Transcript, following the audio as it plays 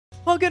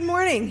Well, good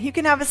morning. You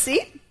can have a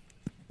seat.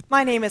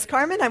 My name is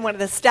Carmen. I'm one of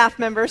the staff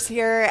members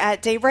here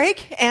at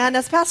Daybreak. And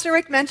as Pastor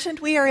Rick mentioned,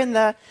 we are in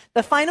the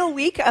final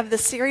week of the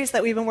series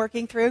that we've been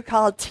working through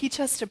called Teach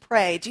Us to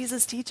Pray.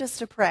 Jesus, teach us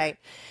to pray.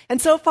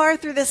 And so far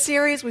through this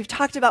series, we've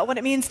talked about what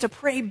it means to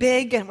pray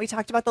big, and we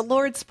talked about the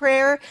Lord's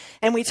Prayer,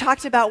 and we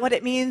talked about what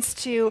it means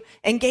to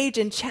engage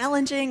in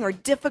challenging or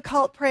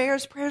difficult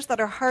prayers, prayers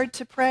that are hard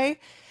to pray.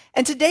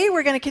 And today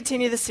we're going to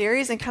continue the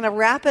series and kind of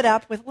wrap it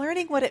up with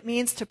learning what it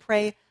means to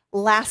pray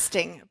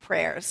lasting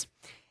prayers.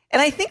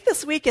 And I think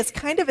this week is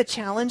kind of a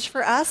challenge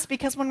for us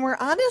because when we're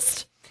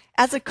honest,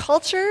 as a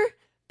culture,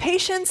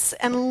 patience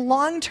and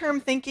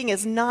long-term thinking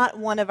is not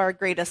one of our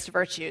greatest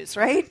virtues,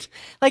 right?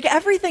 Like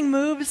everything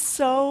moves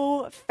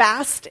so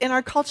fast in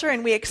our culture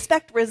and we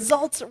expect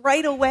results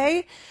right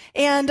away.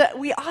 And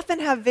we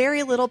often have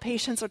very little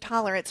patience or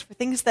tolerance for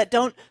things that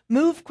don't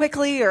move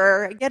quickly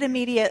or get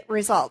immediate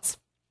results.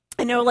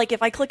 I know, like,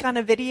 if I click on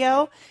a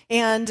video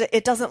and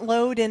it doesn't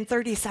load in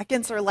 30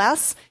 seconds or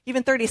less,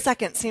 even 30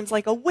 seconds seems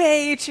like a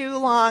way too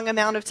long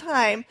amount of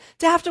time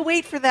to have to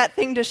wait for that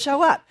thing to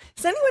show up.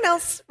 Does anyone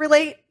else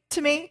relate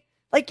to me?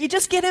 Like, you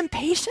just get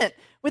impatient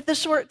with the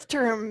short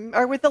term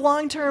or with the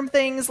long term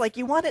things, like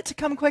you want it to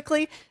come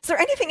quickly. Is there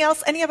anything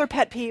else, any other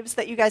pet peeves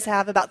that you guys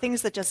have about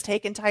things that just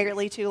take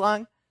entirely too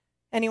long?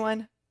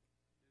 Anyone?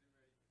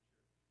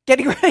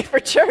 Getting ready for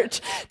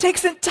church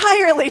takes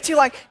entirely too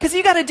long because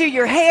you got to do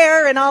your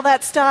hair and all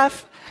that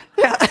stuff.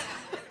 Yeah.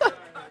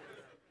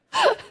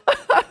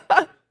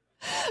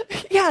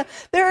 Yeah,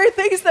 there are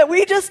things that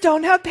we just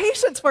don't have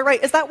patience for,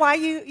 right? Is that why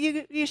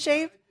you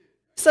shave?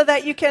 So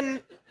that you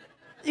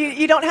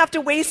don't have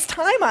to waste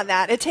time on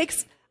that. It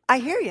takes, I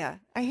hear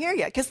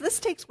you, because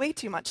this takes way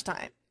too much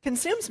time.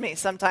 Consumes me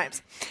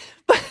sometimes.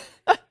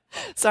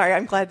 Sorry,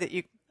 I'm glad that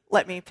you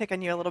let me pick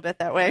on you a little bit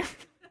that way.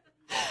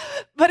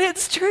 But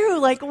it's true,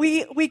 like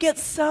we get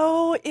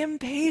so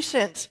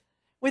impatient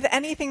with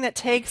anything that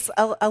takes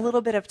a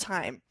little bit of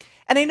time.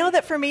 And I know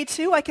that for me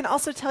too, I can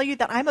also tell you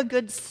that I'm a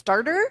good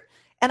starter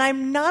and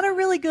I'm not a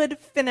really good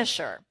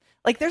finisher.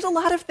 Like there's a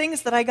lot of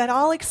things that I got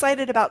all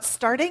excited about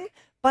starting,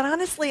 but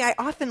honestly, I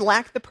often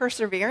lack the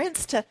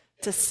perseverance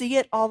to see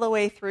it all the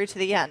way through to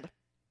the end.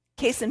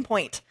 Case in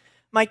point,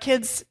 my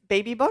kids'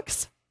 baby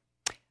books.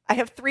 I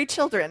have 3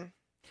 children.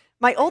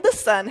 My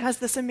oldest son has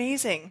this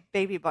amazing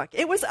baby book.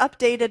 It was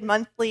updated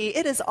monthly.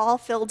 It is all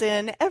filled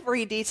in,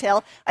 every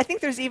detail. I think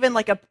there's even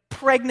like a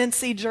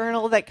pregnancy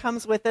journal that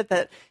comes with it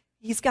that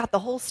he's got the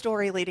whole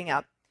story leading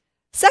up.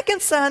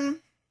 Second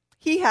son,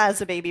 he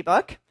has a baby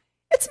book.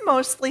 It's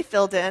mostly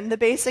filled in. The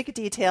basic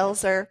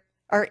details are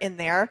in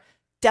there.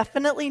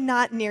 Definitely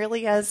not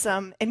nearly as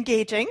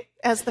engaging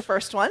as the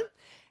first one.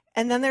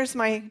 And then there's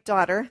my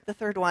daughter, the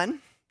third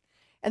one.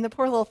 And the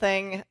poor little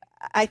thing,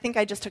 I think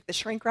I just took the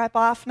shrink wrap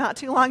off not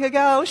too long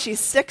ago.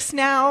 She's 6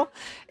 now.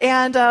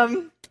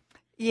 And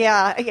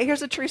yeah,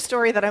 here's a true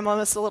story that I'm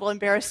almost a little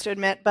embarrassed to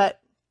admit,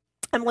 but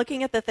I'm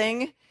looking at the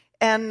thing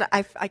and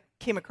I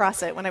came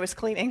across it when I was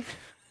cleaning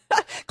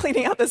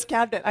out this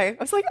cabinet. I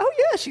was like, oh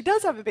yeah, she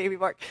does have a baby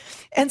book.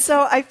 And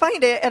so I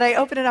find it and I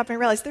open it up and I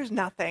realize there's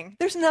nothing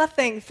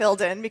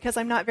filled in because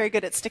I'm not very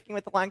good at sticking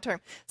with the long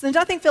term. So there's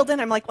nothing filled in.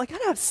 I'm like, well, I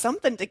gotta have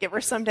something to give her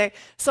someday.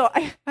 So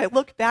I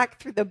look back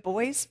through the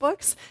boys'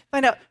 books,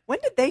 find out when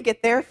did they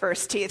get their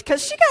first teeth?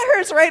 Because she got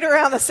hers right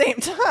around the same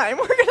time.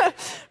 We're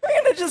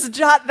gonna just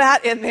jot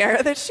that in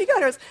there that she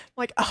got hers. I'm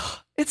like,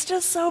 oh, it's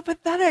just so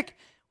pathetic.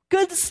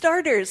 Good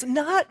starters,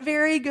 not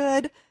very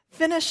good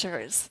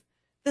finishers.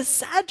 The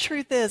sad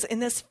truth is, in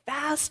this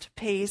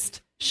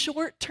fast-paced,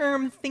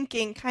 short-term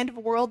thinking kind of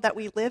world that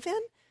we live in,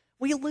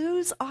 we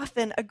lose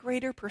often a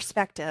greater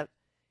perspective.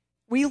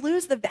 We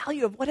lose the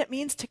value of what it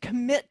means to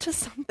commit to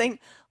something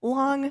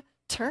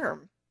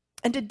long-term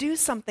and to do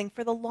something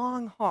for the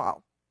long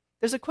haul.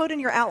 There's a quote in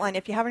your outline.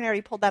 If you haven't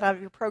already pulled that out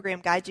of your program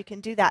guide, you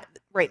can do that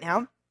right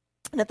now.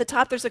 And at the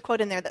top, there's a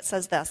quote in there that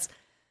says this: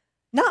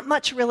 "Not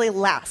much really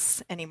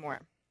lasts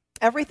anymore.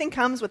 Everything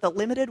comes with a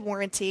limited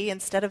warranty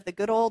instead of the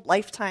good old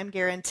lifetime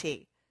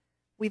guarantee.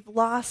 We've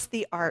lost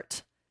the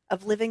art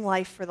of living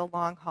life for the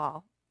long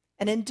haul,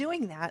 and in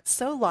doing that,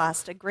 so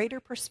lost a greater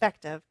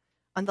perspective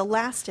on the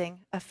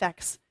lasting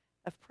effects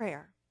of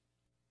prayer."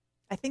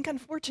 I think,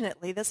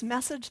 unfortunately, this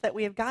message that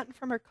we have gotten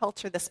from our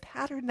culture, this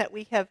pattern that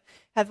we have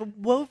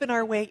woven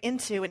our way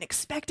into and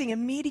expecting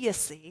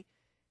immediacy,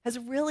 has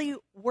really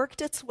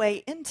worked its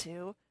way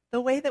into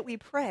the way that we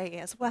pray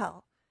as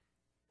well.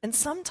 And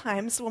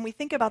sometimes when we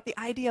think about the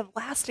idea of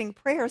lasting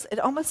prayers, it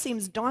almost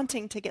seems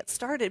daunting to get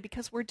started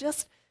because we're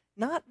just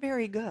not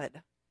very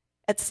good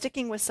at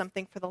sticking with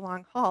something for the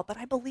long haul. But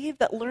I believe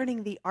that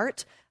learning the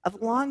art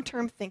of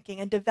long-term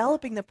thinking and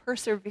developing the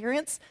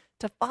perseverance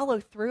to follow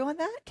through on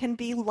that can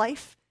be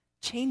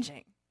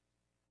life-changing.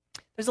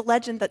 There's a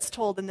legend that's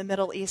told in the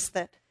Middle East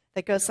that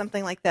goes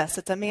something like this.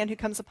 It's a man who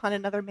comes upon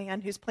another man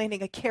who's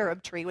planting a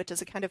carob tree, which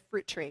is a kind of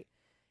fruit tree.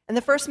 And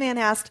the first man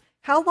asked,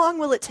 "How long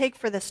will it take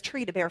for this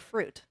tree to bear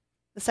fruit?"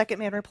 The second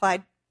man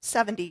replied,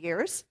 70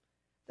 years.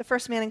 The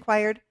first man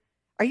inquired,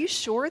 "Are you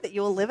sure that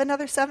you will live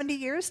another 70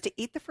 years to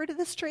eat the fruit of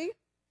this tree?"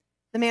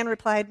 The man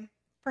replied,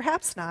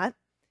 Perhaps not.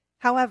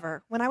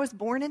 However, when I was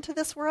born into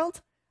this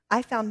world,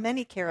 I found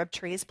many carob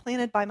trees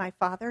planted by my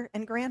father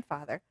and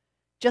grandfather.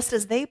 Just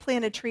as they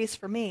planted trees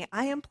for me,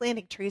 I am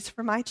planting trees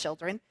for my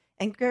children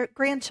and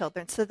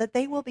grandchildren so that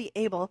they will be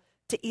able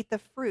to eat the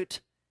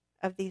fruit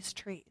of these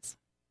trees.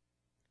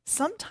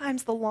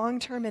 Sometimes the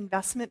long-term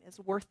investment is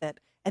worth it,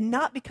 and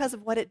not because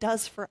of what it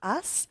does for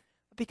us,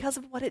 but because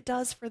of what it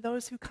does for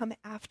those who come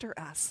after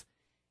us.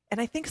 And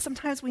I think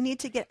sometimes we need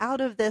to get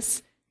out of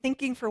this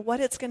thinking for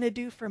what it's going to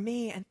do for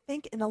me and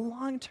think in the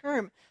long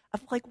term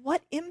of like,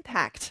 what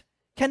impact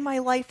can my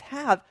life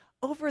have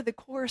over the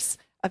course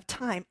of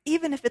time,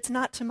 even if it's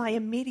not to my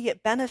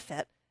immediate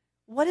benefit?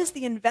 What is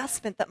the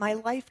investment that my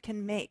life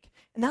can make?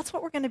 And that's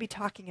what we're going to be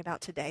talking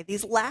about today,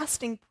 these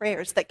lasting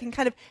prayers that can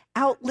kind of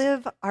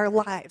outlive our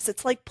lives.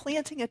 It's like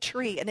planting a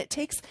tree, and it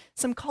takes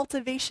some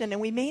cultivation, and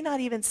we may not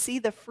even see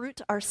the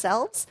fruit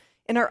ourselves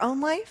in our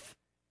own life,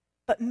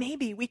 but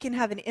maybe we can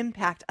have an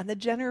impact on the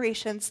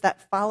generations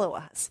that follow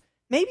us.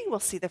 Maybe we'll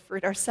see the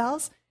fruit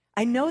ourselves.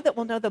 I know that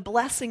we'll know the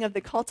blessing of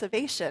the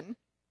cultivation,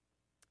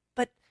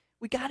 but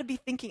we got to be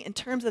thinking in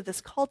terms of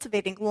this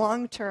cultivating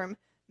long-term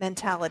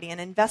mentality and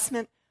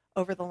investment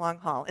over the long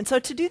haul. And so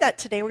to do that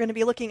today, we're going to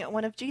be looking at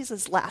one of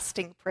Jesus'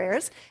 lasting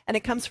prayers, and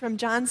it comes from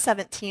John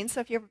 17. So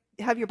if you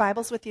have your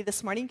Bibles with you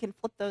this morning, you can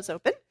flip those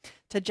open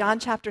to John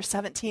chapter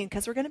 17,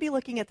 because we're going to be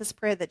looking at this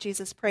prayer that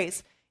Jesus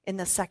prays in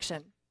this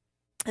section.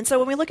 And so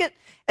when we look at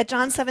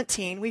John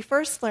 17, we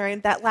first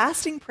learned that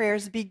lasting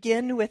prayers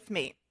begin with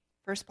me.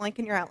 First blank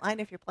in your outline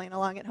if you're playing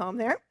along at home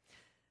there.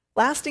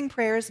 Lasting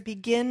prayers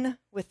begin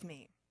with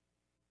me.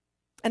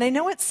 And I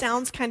know it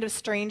sounds kind of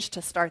strange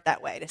to start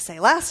that way, to say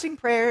lasting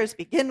prayers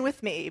begin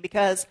with me,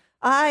 because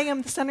I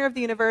am the center of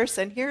the universe,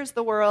 and here's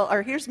the world,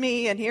 or here's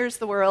me, and here's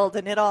the world,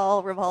 and it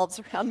all revolves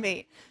around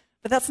me.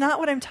 But that's not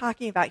what I'm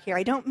talking about here.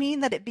 I don't mean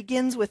that it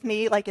begins with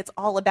me like it's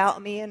all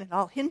about me and it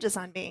all hinges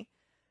on me.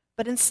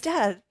 But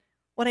instead,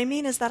 what I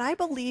mean is that I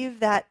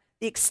believe that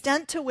the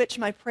extent to which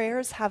my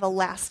prayers have a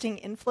lasting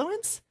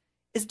influence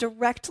is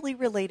directly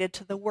related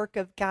to the work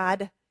of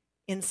God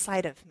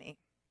inside of me.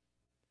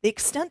 The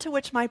extent to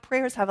which my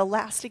prayers have a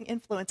lasting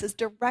influence is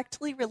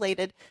directly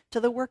related to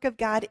the work of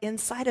God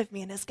inside of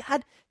me. And as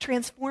God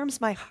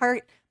transforms my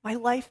heart, my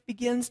life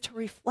begins to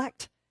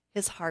reflect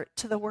his heart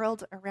to the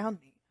world around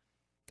me.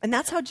 And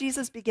that's how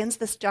Jesus begins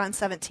this John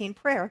 17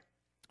 prayer,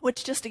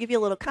 which, just to give you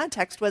a little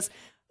context, was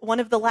one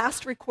of the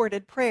last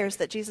recorded prayers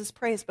that Jesus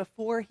prays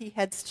before he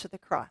heads to the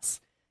cross.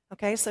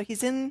 Okay, so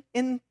he's in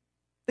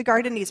the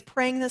garden, he's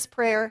praying this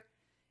prayer,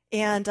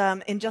 and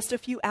in just a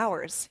few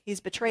hours, he's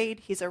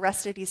betrayed, he's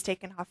arrested, he's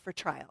taken off for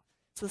trial.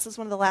 So this is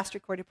one of the last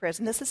recorded prayers,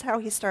 and this is how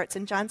he starts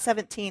in John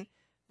 17,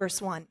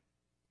 verse 1.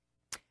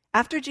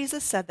 After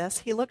Jesus said this,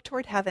 he looked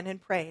toward heaven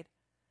and prayed,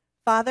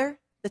 "Father,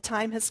 the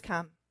time has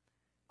come.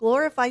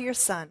 Glorify your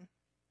Son,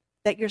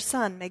 that your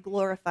Son may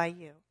glorify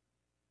you.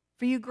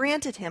 For you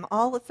granted him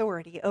all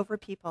authority over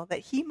people, that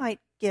he might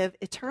give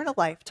eternal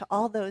life to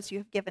all those you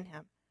have given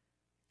him.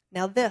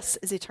 Now this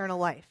is eternal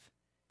life,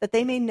 that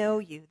they may know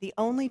you, the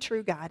only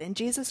true God, and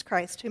Jesus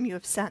Christ, whom you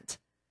have sent.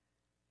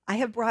 I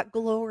have brought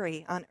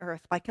glory on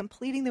earth by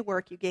completing the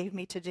work you gave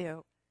me to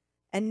do.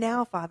 And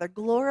now, Father,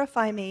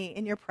 glorify me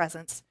in your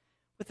presence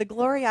with the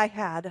glory I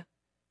had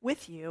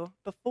with you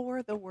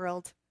before the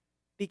world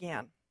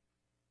began."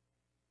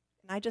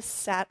 And I just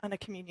sat on a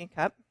communion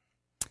cup,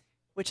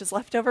 which is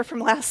left over from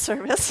last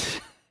service.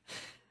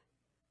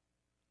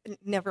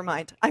 Never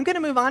mind. I'm going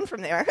to move on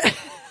from there.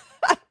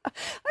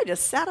 I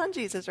just sat on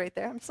Jesus right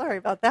there. I'm sorry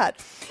about that.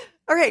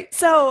 All right,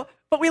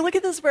 but we look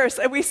at this verse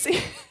and we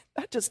see,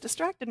 that just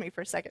distracted me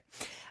for a second.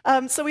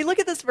 So we look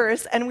at this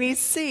verse and we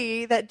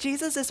see that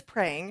Jesus is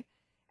praying,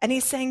 and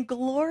he's saying,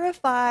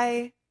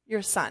 glorify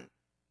your Son.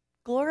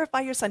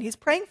 Glorify your Son. He's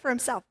praying for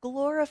himself.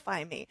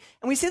 Glorify me.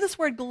 And we see this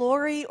word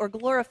glory or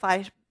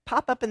glorify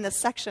pop up in this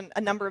section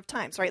a number of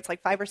times, right? It's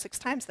like 5 or 6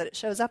 times that it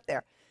shows up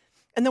there.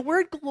 And the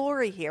word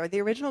glory here,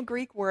 the original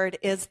Greek word,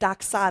 is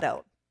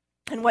doxado.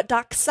 And what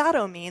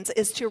doxado means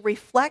is to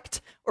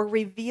reflect or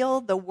reveal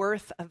the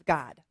worth of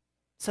God.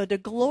 So to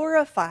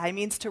glorify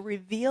means to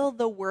reveal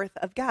the worth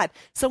of God.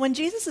 So when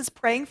Jesus is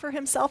praying for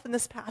himself in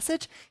this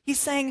passage, he's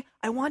saying,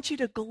 I want you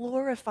to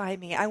glorify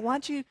me. I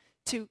want you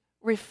to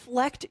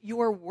reflect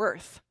your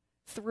worth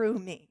through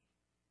me.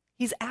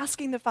 He's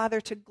asking the Father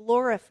to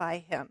glorify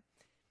him.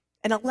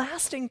 And a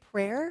lasting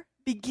prayer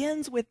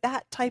begins with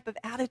that type of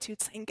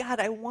attitude, saying, God,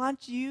 I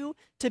want you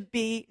to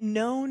be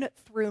known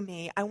through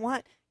me. I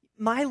want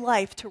my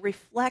life to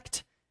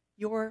reflect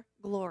your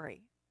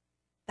glory.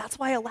 That's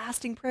why a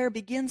lasting prayer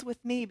begins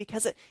with me,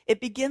 because it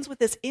begins with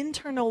this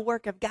internal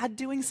work of God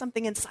doing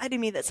something inside of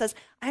me that says,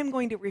 I'm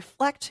going to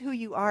reflect who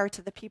you are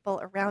to the people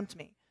around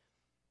me.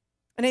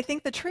 And I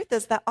think the truth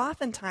is that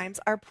oftentimes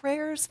our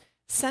prayers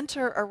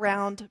center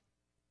around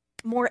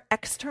more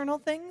external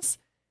things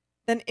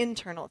than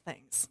internal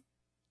things.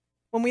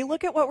 When we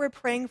look at what we're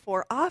praying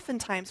for,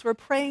 oftentimes we're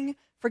praying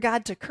for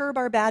God to curb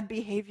our bad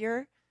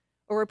behavior,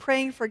 or we're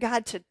praying for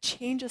God to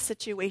change a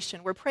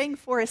situation. We're praying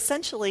for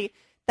essentially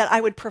that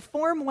I would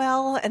perform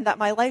well and that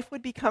my life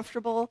would be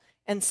comfortable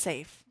and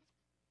safe.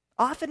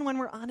 Often when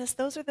we're honest,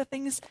 those are the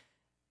things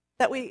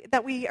that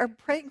we are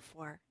praying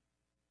for.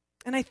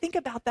 And I think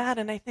about that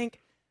and I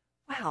think,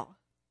 wow,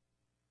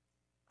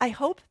 I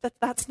hope that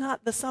that's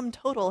not the sum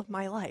total of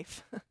my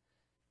life,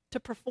 to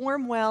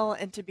perform well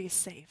and to be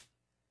safe.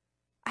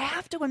 I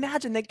have to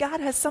imagine that God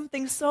has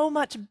something so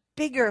much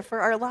bigger for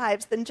our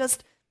lives than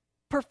just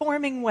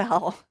performing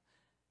well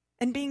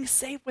and being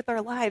safe with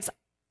our lives.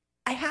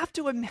 I have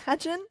to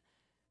imagine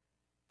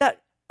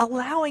that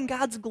allowing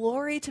God's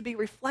glory to be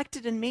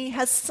reflected in me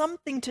has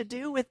something to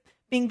do with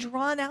being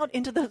drawn out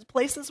into those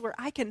places where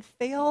I can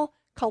fail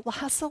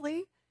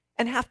colossally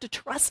and have to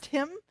trust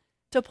Him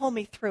to pull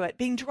me through it.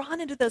 Being drawn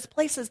into those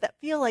places that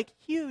feel like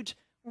huge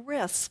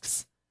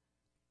risks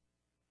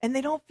and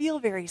they don't feel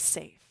very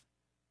safe.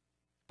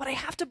 But I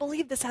have to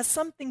believe this has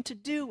something to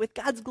do with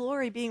God's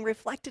glory being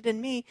reflected in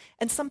me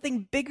and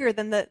something bigger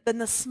than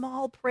the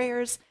small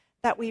prayers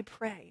that we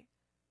pray.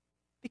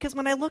 Because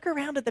when I look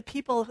around at the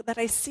people that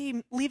I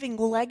see leaving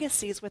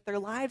legacies with their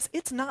lives,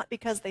 it's not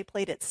because they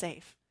played it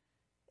safe.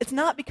 It's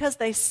not because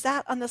they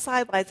sat on the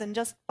sidelines and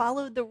just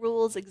followed the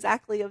rules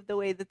exactly of the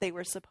way that they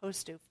were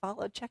supposed to,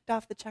 checked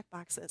off the check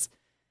boxes.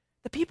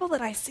 The people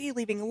that I see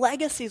leaving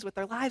legacies with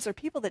their lives are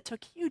people that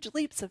took huge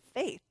leaps of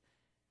faith.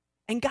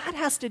 And God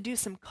has to do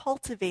some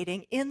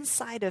cultivating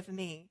inside of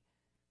me,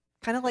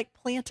 kind of like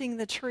planting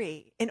the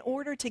tree, in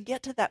order to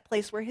get to that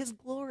place where His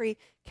glory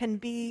can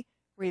be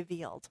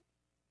revealed.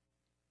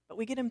 But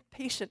we get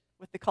impatient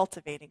with the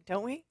cultivating,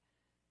 don't we?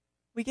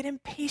 We get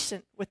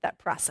impatient with that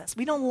process.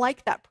 We don't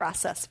like that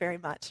process very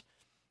much.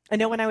 I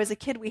know when I was a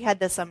kid, we had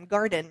this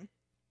garden,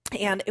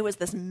 and it was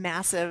this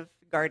massive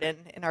garden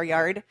in our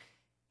yard.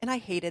 And I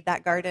hated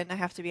that garden, I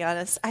have to be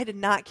honest. I did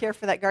not care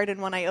for that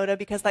garden one iota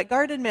because that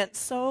garden meant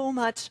so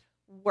much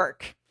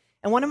work.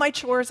 And one of my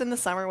chores in the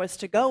summer was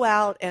to go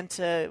out and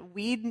to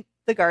weed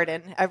the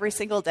garden every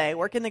single day,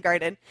 work in the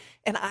garden,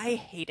 and I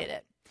hated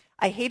it.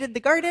 I hated the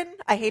garden.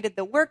 I hated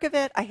the work of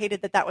it. I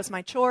hated that that was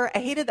my chore. I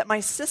hated that my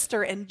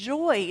sister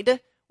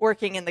enjoyed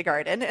working in the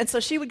garden. And so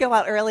she would go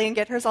out early and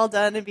get hers all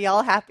done and be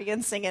all happy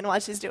and singing while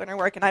she's doing her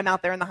work. And I'm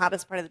out there in the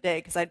hottest part of the day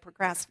because I'd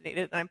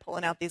procrastinated and I'm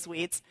pulling out these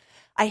weeds.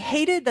 I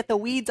hated that the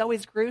weeds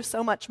always grew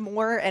so much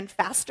more and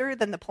faster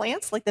than the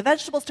plants. Like the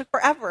vegetables took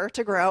forever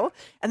to grow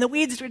and the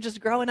weeds were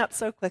just growing up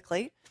so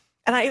quickly.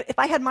 And if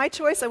I had my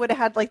choice, I would have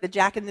had like the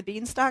Jack and the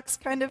Beanstalks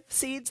kind of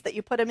seeds that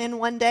you put them in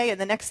one day and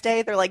the next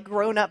day they're like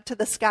grown up to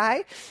the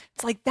sky.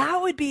 It's like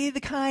that would be the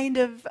kind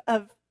of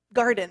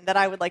garden that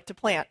I would like to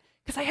plant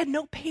because I had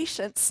no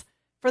patience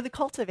for the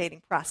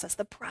cultivating process,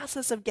 the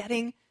process of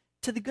getting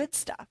to the good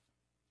stuff.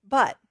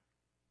 But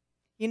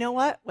you know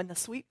what? When the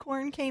sweet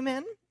corn came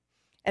in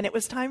and it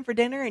was time for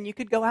dinner and you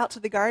could go out to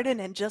the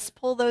garden and just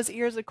pull those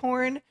ears of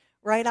corn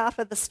right off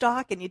of the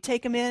stalk and you'd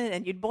take them in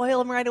and you'd boil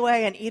them right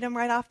away and eat them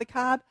right off the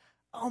cob.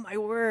 Oh, my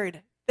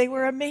word. They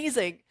were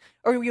amazing.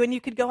 Or when you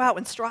could go out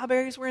when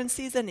strawberries were in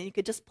season and you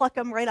could just pluck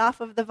them right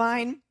off of the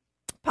vine,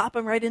 pop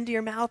them right into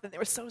your mouth, and they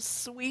were so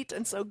sweet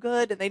and so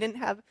good, and they didn't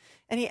have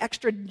any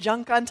extra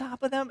junk on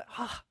top of them.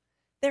 Oh,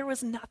 there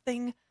was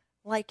nothing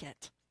like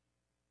it.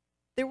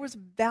 There was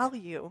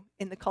value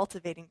in the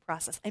cultivating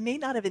process. I may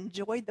not have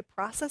enjoyed the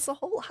process a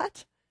whole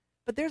lot,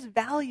 but there's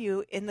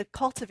value in the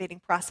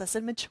cultivating process,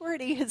 and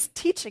maturity is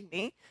teaching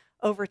me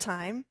over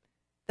time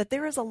that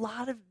there is a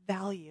lot of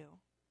value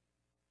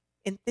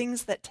in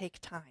things that take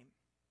time.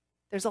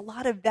 There's a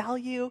lot of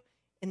value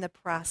in the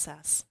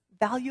process.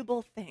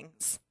 Valuable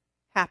things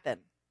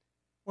happen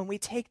when we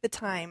take the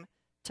time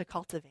to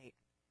cultivate.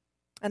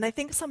 And I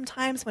think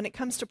sometimes when it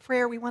comes to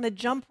prayer, we want to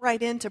jump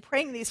right into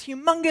praying these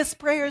humongous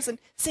prayers and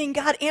seeing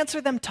God answer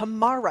them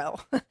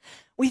tomorrow.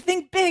 We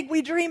think big,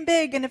 we dream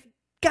big, and if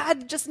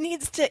God just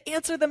needs to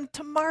answer them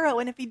tomorrow,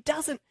 and if He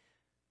doesn't,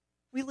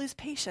 we lose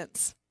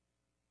patience.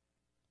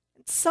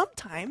 And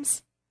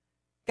sometimes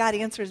God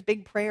answers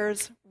big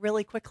prayers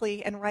really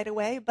quickly and right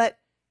away, but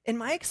in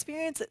my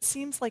experience, it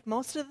seems like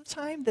most of the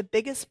time, the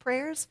biggest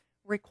prayers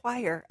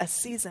require a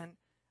season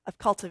of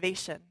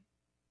cultivation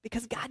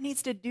because God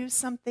needs to do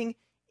something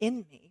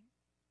in me.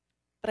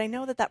 But I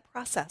know that that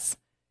process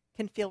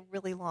can feel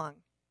really long.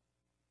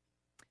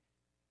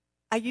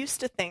 I used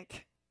to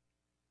think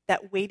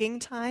that waiting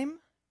time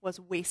was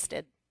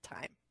wasted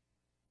time.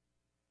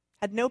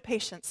 Had no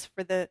patience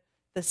for the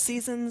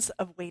seasons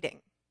of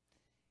waiting.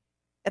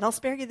 And I'll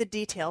spare you the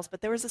details, but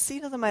there was a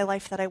season of my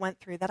life that I went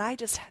through that I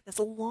just had this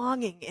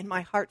longing in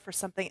my heart for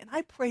something, and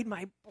I prayed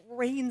my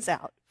brains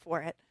out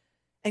for it.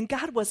 And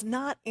God was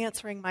not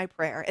answering my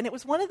prayer. And it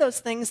was one of those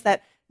things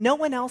that no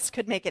one else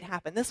could make it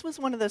happen. This was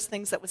one of those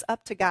things that was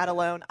up to God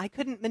alone. I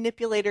couldn't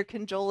manipulate or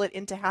cajole it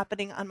into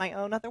happening on my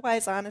own.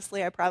 Otherwise,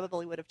 honestly, I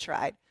probably would have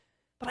tried.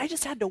 But I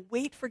just had to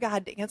wait for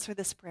God to answer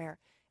this prayer.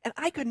 And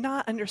I could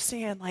not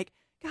understand, like,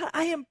 God,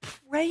 I am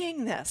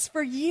praying this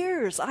for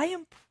years. I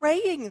am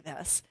praying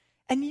this.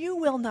 And you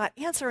will not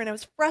answer. And I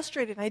was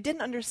frustrated. I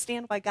didn't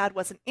understand why God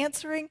wasn't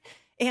answering.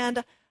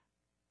 And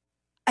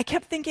I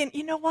kept thinking,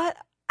 you know what?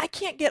 I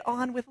can't get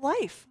on with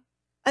life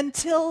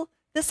until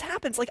this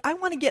happens. Like, I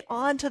want to get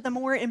on to the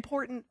more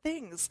important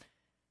things.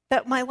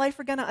 that my life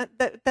are gonna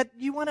that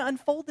you want to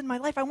unfold in my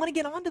life. I want to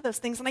get onto those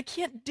things, and I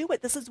can't do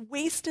it. This is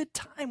wasted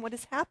time. What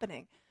is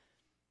happening?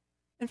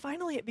 And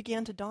finally, it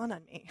began to dawn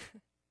on me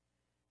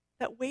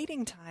that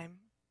waiting time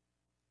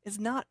is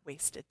not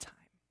wasted time.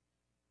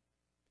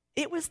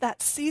 It was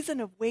that season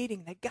of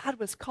waiting that God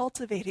was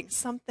cultivating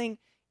something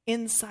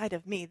inside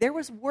of me. There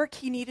was work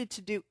he needed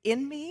to do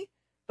in me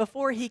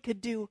before he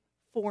could do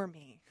for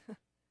me.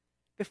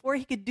 Before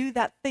he could do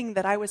that thing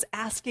that I was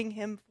asking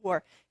him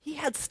for. He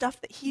had stuff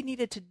that he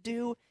needed to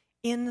do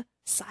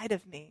inside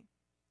of me.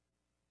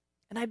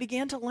 And I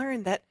began to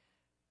learn that,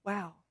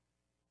 wow,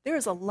 there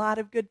is a lot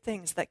of good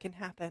things that can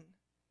happen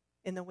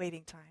in the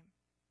waiting time.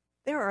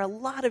 There are a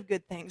lot of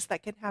good things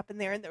that can happen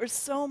there. And there was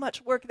so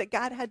much work that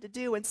God had to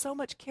do and so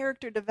much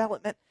character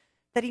development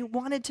that he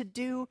wanted to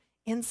do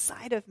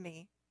inside of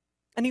me.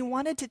 And he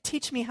wanted to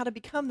teach me how to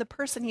become the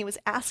person he was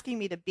asking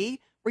me to be,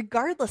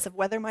 regardless of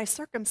whether my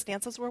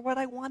circumstances were what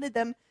I wanted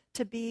them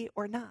to be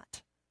or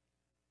not.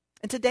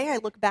 And today I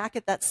look back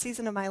at that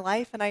season of my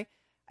life, and I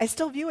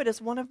still view it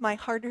as one of my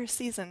harder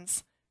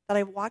seasons that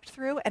I've walked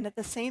through. And at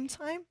the same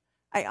time,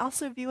 I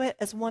also view it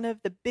as one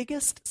of the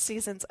biggest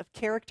seasons of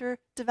character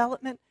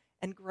development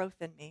and growth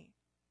in me.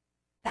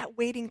 That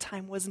waiting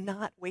time was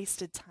not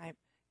wasted time.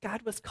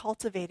 God was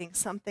cultivating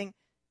something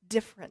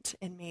different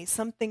in me,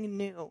 something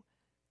new.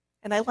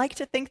 And I like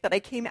to think that I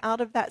came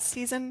out of that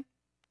season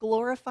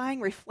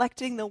glorifying,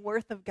 reflecting the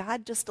worth of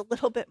God just a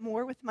little bit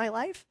more with my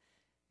life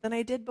than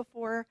I did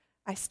before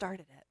I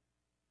started it.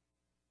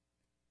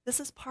 This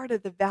is part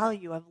of the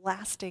value of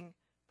lasting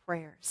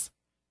prayers.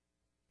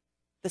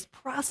 This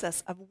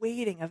process of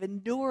waiting, of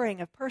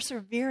enduring, of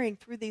persevering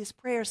through these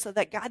prayers so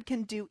that God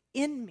can do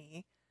in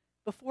me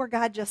before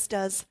God just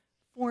does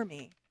for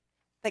me.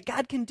 That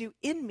God can do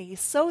in me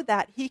so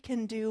that he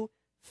can do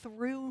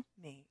through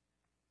me.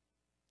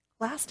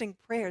 Lasting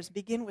prayers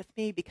begin with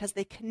me because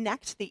they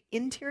connect the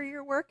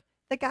interior work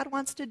that God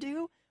wants to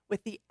do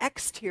with the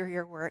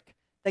exterior work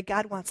that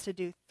God wants to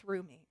do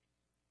through me.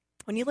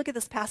 When you look at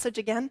this passage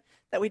again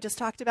that we just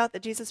talked about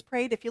that Jesus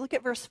prayed, if you look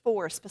at verse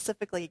 4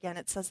 specifically again,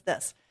 it says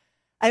this: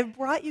 I have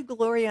brought you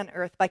glory on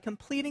earth by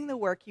completing the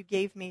work you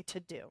gave me to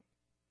do.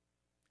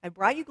 I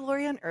brought you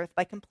glory on earth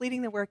by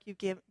completing the work you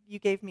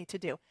gave me to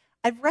do.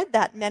 I've read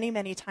that many,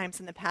 many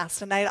times in the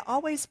past, and I had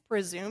always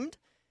presumed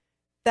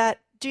that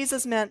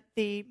Jesus meant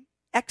the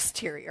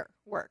exterior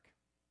work.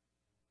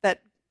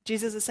 That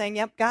Jesus is saying,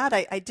 yep, God,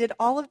 I did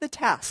all of the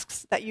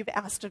tasks that you've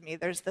asked of me.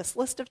 There's this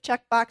list of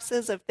check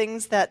boxes of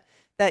things that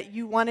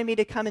you wanted me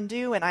to come and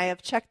do, and I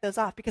have checked those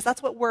off, because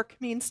that's what work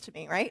means to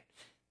me, right?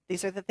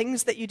 These are the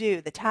things that you do,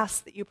 the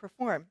tasks that you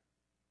perform.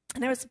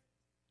 And I was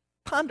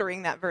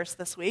pondering that verse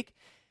this week,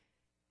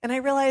 and I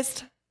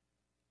realized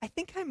I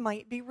think I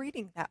might be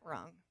reading that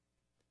wrong.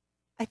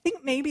 I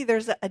think maybe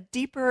there's a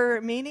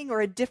deeper meaning or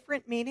a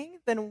different meaning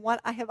than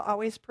what I have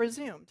always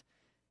presumed.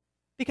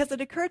 Because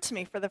it occurred to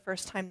me for the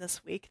first time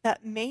this week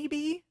that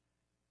maybe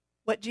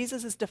what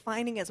Jesus is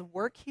defining as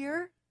work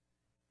here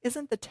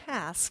isn't the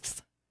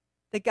tasks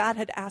that God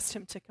had asked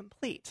him to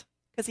complete.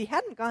 Because he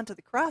hadn't gone to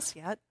the cross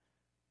yet.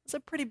 It's a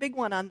pretty big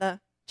one on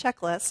the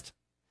checklist,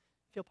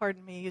 if you'll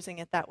pardon me using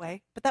it that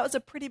way. But that was a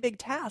pretty big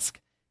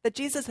task that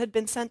Jesus had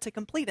been sent to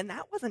complete, and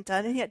that wasn't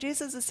done. And yet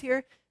Jesus is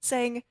here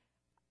saying,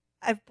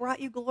 I've brought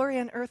you glory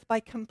on earth by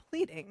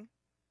completing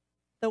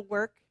the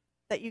work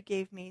that you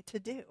gave me to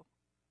do.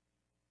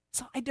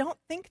 So I don't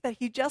think that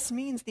he just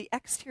means the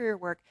exterior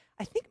work.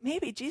 I think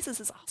maybe Jesus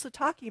is also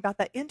talking about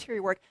that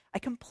interior work. I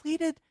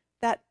completed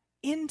that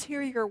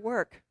interior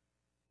work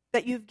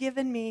that you've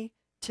given me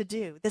to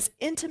do. This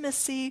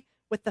intimacy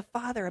with the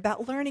Father,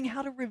 about learning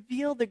how to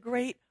reveal the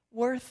great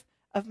worth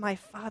of my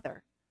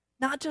Father.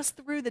 Not just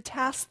through the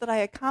tasks that I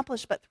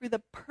accomplished, but through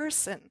the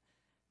person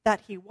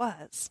that he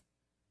was.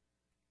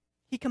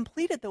 He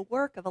completed the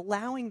work of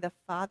allowing the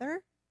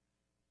Father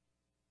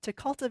to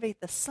cultivate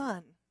the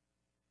Son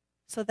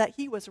so that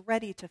he was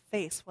ready to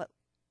face what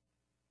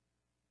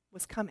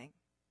was coming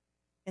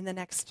in the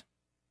next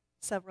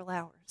several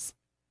hours.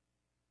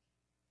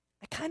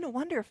 I kind of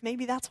wonder if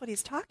maybe that's what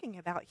he's talking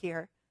about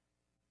here.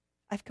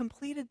 I've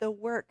completed the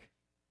work.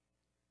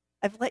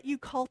 I've let you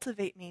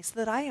cultivate me so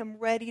that I am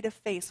ready to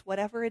face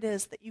whatever it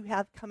is that you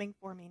have coming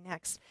for me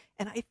next.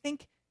 And I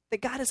think that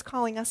God is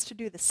calling us to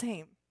do the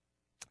same.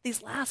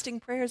 These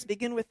lasting prayers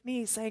begin with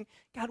me saying,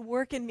 God,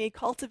 work in me,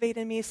 cultivate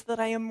in me so that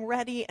I am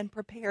ready and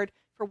prepared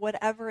for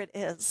whatever it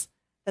is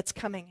that's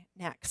coming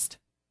next,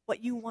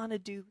 what you want to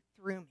do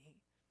through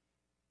me.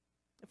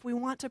 If we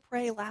want to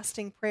pray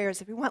lasting prayers,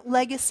 if we want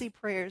legacy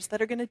prayers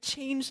that are going to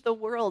change the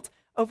world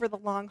over the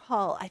long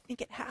haul, I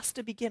think it has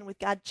to begin with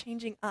God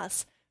changing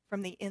us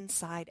from the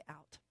inside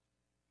out.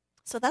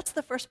 So that's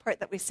the first part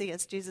that we see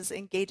as Jesus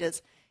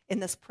engages in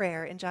this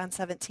prayer in John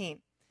 17.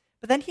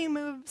 But then he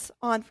moves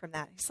on from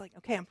that. He's like,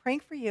 okay, I'm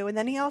praying for you. And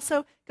then he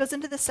also goes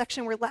into this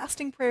section where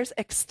lasting prayers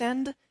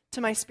extend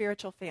to my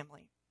spiritual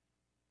family.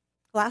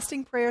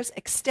 Lasting prayers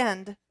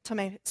extend to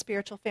my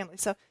spiritual family.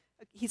 So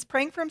he's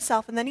praying for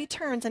himself, and then he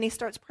turns and he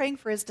starts praying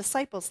for his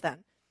disciples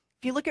then.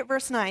 If you look at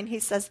verse 9, he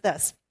says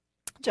this,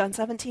 John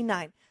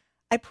 17:9,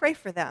 I pray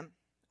for them.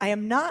 I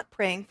am not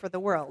praying for the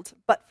world,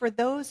 but for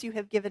those you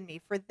have given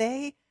me, for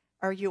they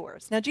are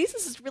yours. Now,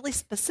 Jesus is really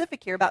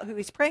specific here about who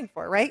he's praying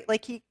for, right?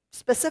 Like he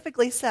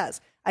specifically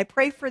says, I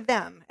pray for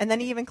them. And then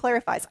he even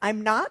clarifies,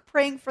 I'm not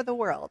praying for the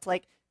world.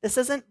 Like this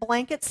isn't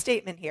blanket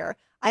statement here.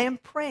 I am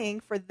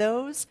praying for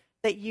those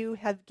that you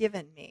have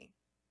given me.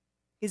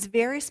 He's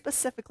very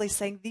specifically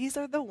saying these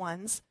are the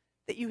ones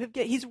that you have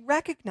given. He's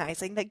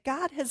recognizing that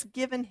God has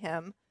given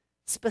him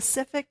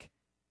specific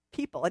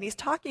people. And he's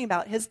talking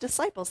about his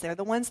disciples there,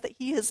 the ones that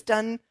he has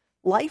done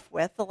life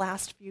with the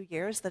last few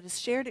years, that has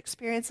shared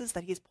experiences,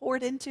 that he's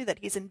poured into, that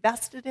he's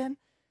invested in.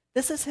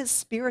 This is his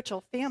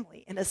spiritual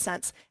family in a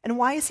sense. And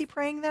why is he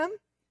praying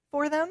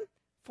for them?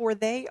 For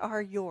they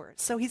are yours.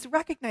 So he's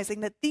recognizing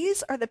that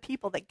these are the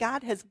people that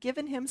God has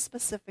given him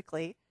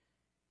specifically,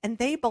 and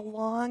they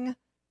belong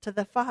to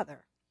the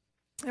Father.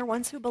 They're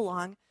ones who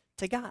belong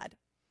to God.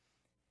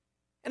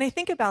 And I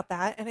think about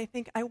that, and I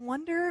think, I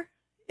wonder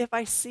if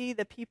I see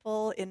the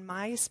people in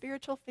my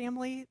spiritual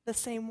family the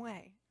same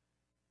way.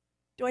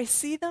 Do I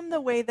see them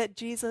the way that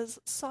Jesus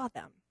saw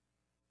them?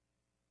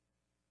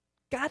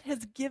 God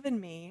has given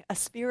me a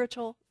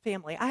spiritual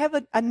family. I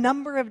have a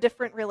number of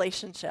different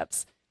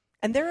relationships,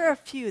 and there are a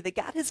few that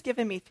God has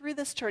given me through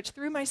this church,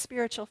 through my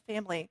spiritual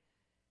family,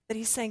 that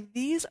he's saying,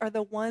 these are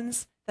the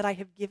ones that I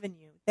have given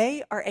you.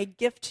 They are a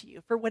gift to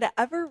you. For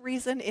whatever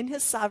reason in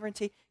his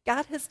sovereignty,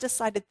 God has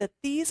decided that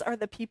these are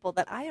the people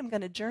that I am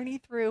going to journey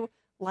through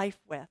life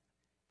with.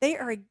 They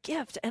are a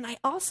gift, and I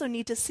also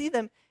need to see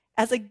them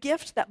as a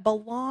gift that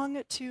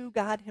belong to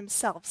God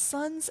himself,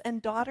 sons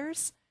and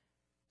daughters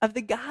of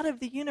the God of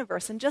the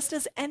universe. And just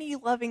as any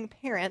loving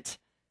parent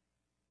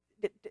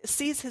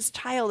sees his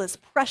child as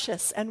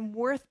precious and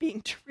worth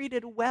being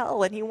treated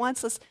well, and he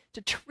wants us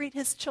to treat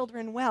his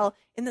children well,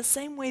 in the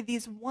same way,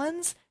 these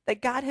ones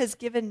that God has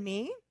given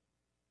me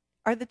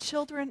are the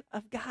children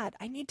of God.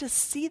 I need to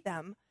see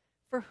them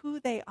for who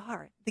they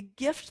are, the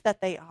gift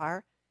that they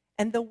are,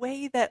 and the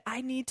way that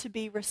I need to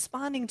be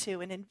responding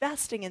to and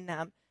investing in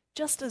them,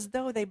 just as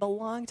though they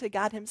belong to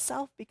God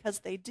himself, because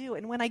they do.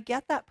 And when I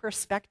get that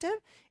perspective,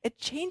 it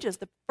changes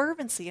the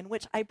fervency in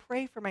which I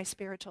pray for my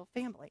spiritual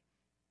family.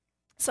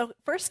 So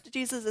first,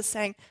 Jesus is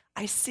saying,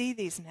 I see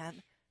these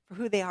men for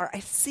who they are. I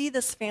see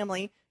this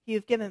family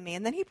you've given me.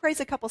 And then he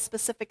prays a couple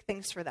specific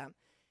things for them.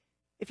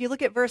 If you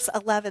look at verse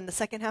 11, the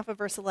second half of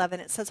verse 11,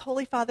 it says,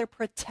 Holy Father,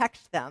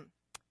 protect them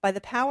by the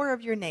power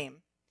of your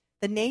name,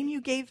 the name you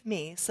gave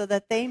me, so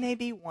that they may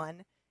be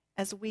one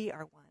as we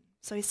are one.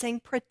 So he's saying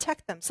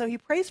protect them. So he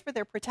prays for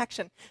their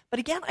protection. But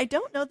again, I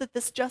don't know that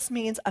this just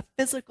means a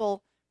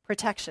physical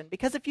protection.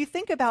 Because if you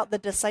think about the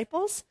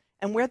disciples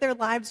and where their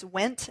lives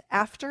went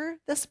after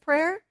this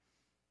prayer,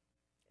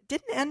 it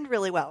didn't end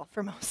really well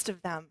for most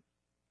of them.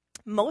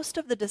 Most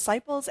of the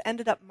disciples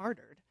ended up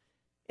martyred.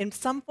 In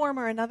some form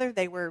or another,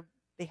 they were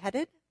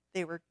beheaded,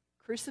 they were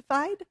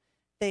crucified,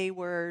 they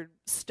were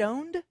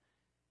stoned.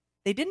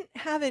 They didn't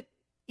have it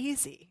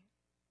easy.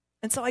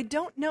 And so I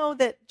don't know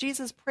that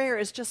Jesus' prayer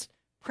is just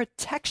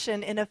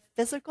protection in a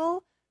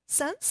physical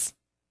sense.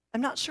 I'm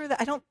not sure that,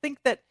 I don't think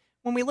that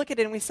when we look at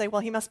it and we say,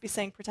 well, he must be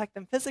saying protect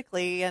them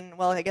physically, and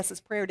well, I guess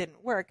his prayer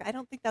didn't work. I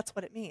don't think that's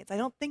what it means. I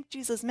don't think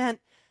Jesus meant,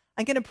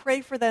 I'm going to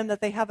pray for them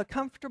that they have a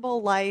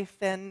comfortable life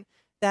and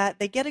that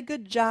they get a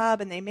good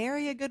job and they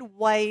marry a good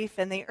wife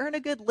and they earn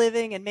a good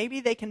living and maybe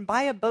they can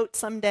buy a boat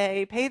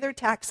someday, pay their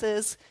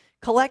taxes,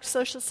 collect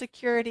Social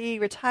Security,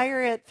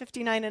 retire at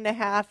 59 and a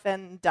half,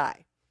 and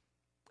die.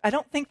 I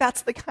don't think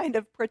that's the kind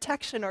of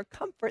protection or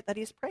comfort that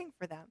he's praying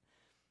for them.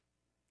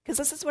 Because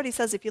this is what he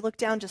says if you look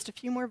down just a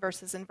few more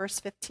verses in verse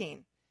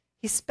 15.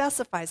 He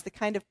specifies the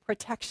kind of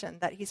protection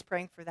that he's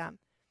praying for them.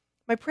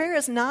 My prayer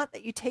is not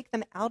that you take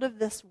them out of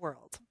this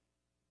world.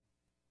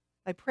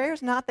 My prayer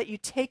is not that you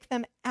take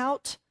them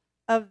out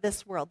of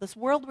this world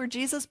where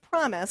Jesus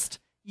promised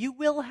you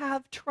will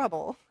have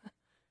trouble.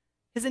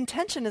 His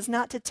intention is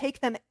not to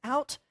take them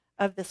out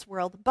of this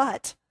world,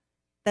 but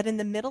that in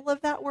the middle of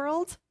that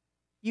world,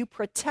 you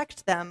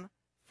protect them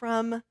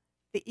from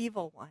the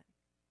evil one.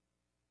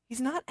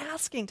 He's not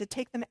asking to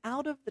take them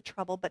out of the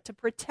trouble, but to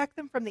protect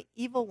them from the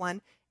evil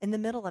one in the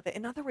middle of it.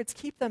 In other words,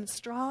 keep them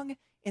strong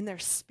in their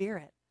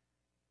spirit.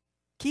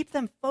 Keep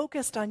them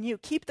focused on you.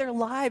 Keep their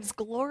lives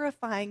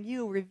glorifying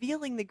you,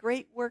 revealing the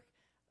great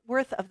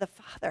worth of the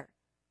Father.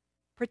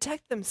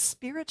 Protect them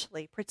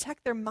spiritually.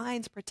 Protect their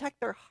minds. Protect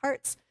their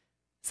hearts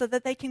so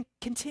that they can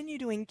continue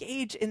to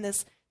engage in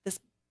this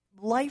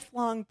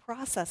lifelong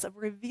process of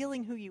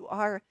revealing who you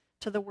are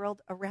to the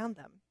world around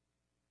them.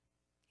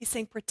 He's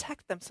saying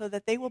protect them so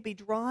that they will be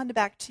drawn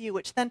back to you,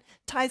 which then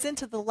ties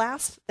into the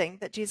last thing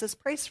that Jesus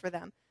prays for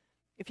them.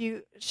 If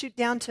you shoot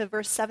down to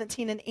verse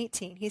 17 and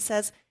 18, he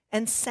says,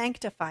 and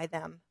sanctify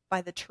them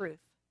by the truth.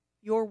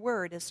 Your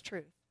word is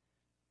truth.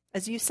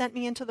 As you sent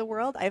me into the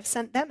world, I have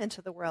sent them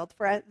into the world.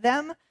 For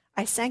them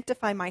I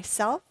sanctify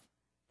myself,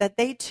 that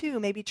they too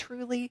may be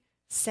truly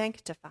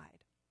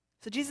sanctified.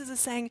 So Jesus is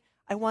saying,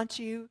 I want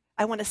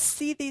to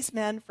see these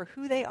men for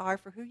who they are,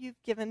 for who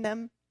you've given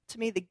them to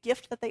me, the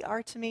gift that they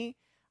are to me.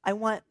 I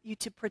want you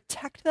to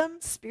protect them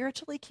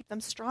spiritually, keep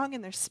them strong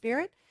in their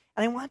spirit,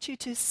 and I want you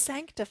to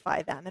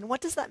sanctify them. And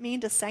what does that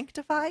mean to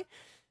sanctify?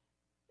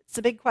 It's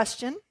a big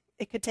question.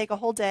 It could take a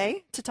whole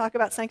day to talk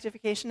about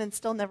sanctification and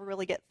still never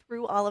really get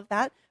through all of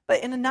that.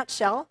 But in a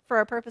nutshell, for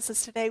our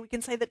purposes today, we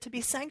can say that to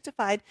be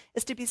sanctified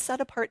is to be set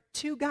apart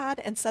to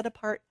God and set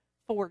apart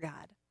for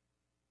God.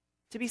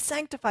 To be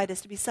sanctified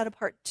is to be set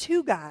apart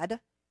to God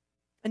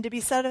and to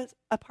be set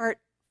apart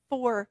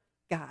for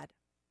God.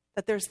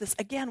 That there's this,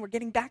 again, we're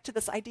getting back to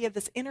this idea of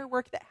this inner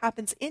work that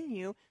happens in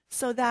you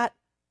so that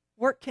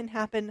work can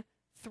happen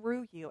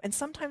through you. And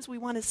sometimes we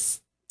want to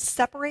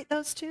separate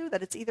those two,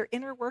 that it's either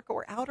inner work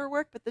or outer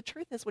work. But the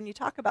truth is, when you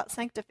talk about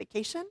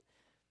sanctification,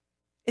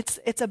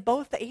 it's a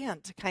both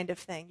and kind of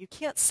thing. You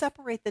can't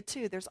separate the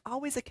two. There's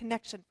always a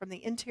connection from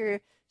the interior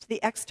to the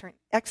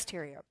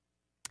exterior.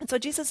 And so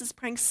Jesus is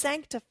praying,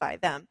 sanctify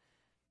them.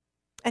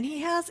 And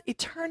he has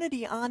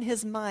eternity on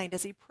his mind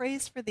as he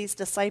prays for these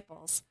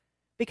disciples,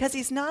 because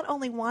he's not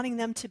only wanting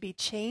them to be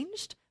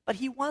changed, but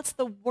he wants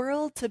the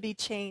world to be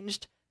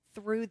changed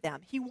through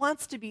them. He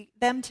wants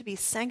them to be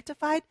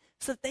sanctified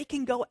so that they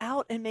can go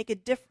out and make a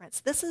difference.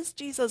 This is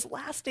Jesus'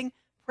 lasting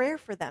prayer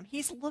for them.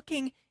 He's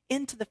looking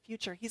into the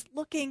future. He's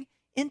looking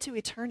into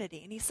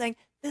eternity. And he's saying,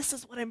 this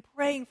is what I'm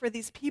praying for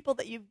these people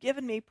that you've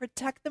given me.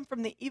 Protect them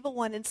from the evil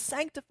one and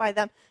sanctify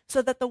them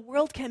so that the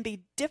world can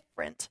be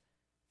different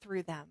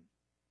through them.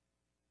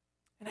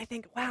 And I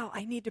think, wow,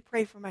 I need to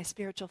pray for my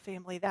spiritual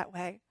family that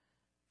way.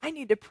 I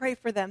need to pray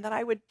for them, that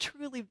I would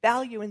truly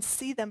value and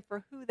see them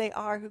for who they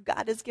are, who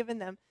God has given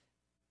them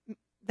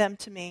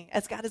to me,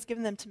 as God has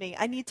given them to me.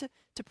 I need to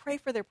pray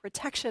for their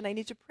protection. I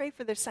need to pray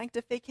for their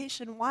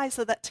sanctification. Why?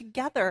 So that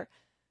together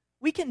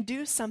we can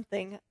do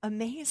something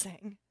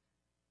amazing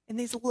in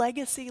these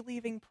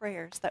legacy-leaving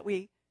prayers that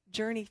we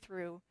journey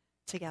through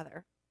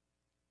together,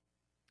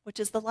 which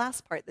is the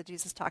last part that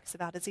Jesus talks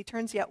about as he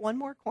turns yet one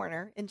more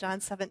corner in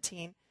John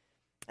 17.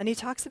 And he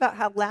talks about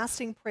how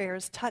lasting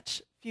prayers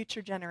touch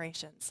future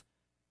generations.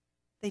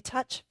 They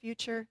touch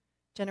future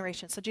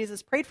generations. So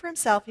Jesus prayed for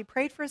himself, he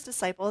prayed for his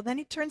disciple, and then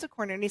he turns a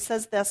corner and he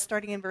says this,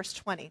 starting in verse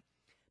 20.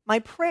 My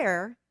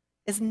prayer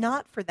is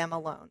not for them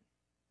alone.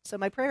 So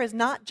my prayer is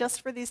not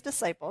just for these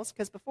disciples,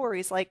 because before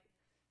he's like,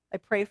 I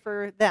pray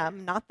for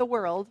them, not the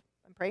world.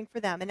 I'm praying for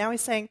them. And now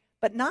he's saying,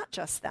 but not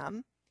just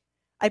them.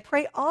 I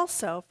pray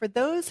also for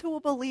those who will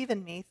believe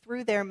in me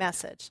through their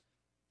message,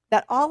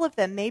 that all of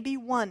them may be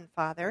one,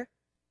 Father,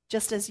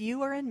 just as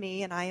you are in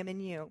me and I am in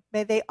you.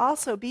 May they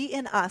also be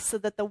in us so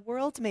that the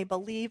world may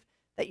believe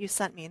that you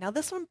sent me. Now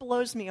this one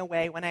blows me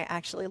away when I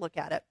actually look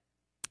at it,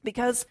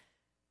 because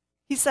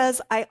he says,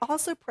 I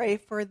also pray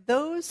for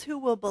those who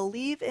will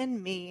believe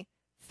in me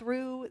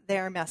through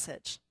their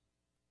message.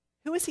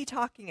 Who is he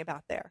talking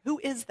about there? Who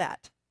is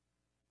that?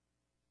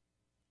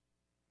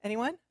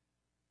 Anyone?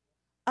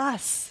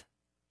 Us.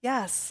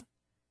 Yes.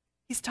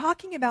 He's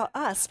talking about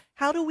us.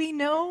 How do we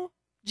know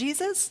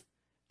Jesus?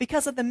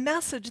 Because of the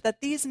message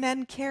that these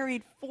men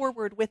carried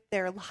forward with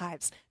their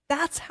lives.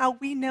 That's how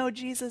we know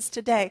Jesus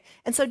today.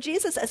 And so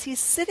Jesus, as he's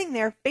sitting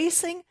there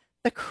facing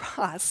the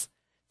cross,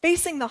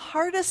 facing the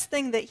hardest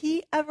thing that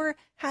he ever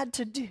had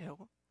to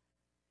do,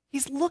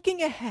 he's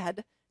looking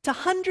ahead to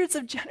hundreds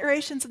of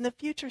generations in the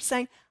future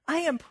saying, I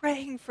am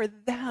praying for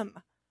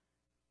them.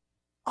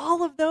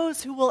 All of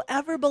those who will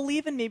ever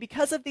believe in me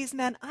because of these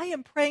men, I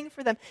am praying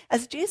for them.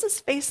 As Jesus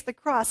faced the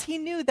cross, he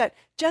knew that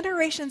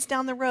generations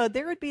down the road,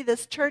 there would be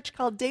this church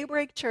called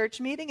Daybreak Church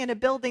meeting in a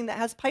building that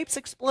has pipes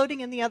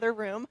exploding in the other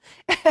room.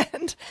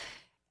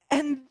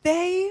 And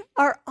they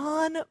are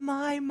on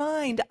my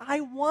mind. I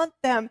want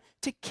them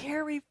to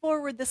carry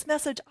forward this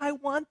message. I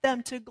want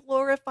them to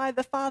glorify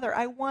the Father.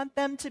 I want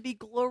them to be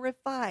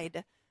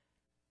glorified.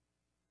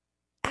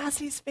 As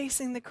he's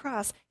facing the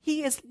cross,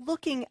 he is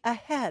looking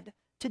ahead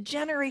to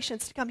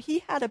generations to come.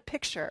 He had a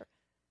picture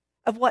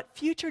of what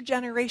future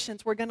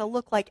generations were going to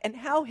look like and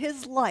how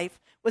his life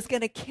was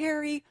going to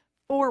carry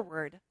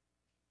forward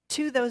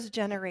to those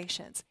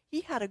generations.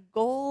 He had a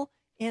goal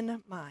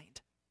in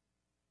mind.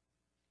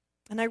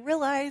 And I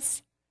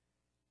realize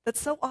that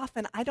so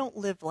often I don't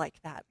live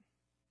like that.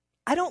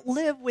 I don't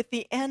live with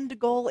the end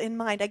goal in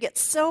mind. I get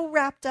so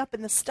wrapped up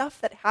in the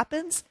stuff that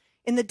happens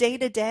in the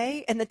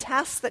day-to-day and the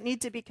tasks that need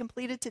to be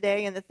completed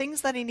today and the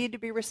things that I need to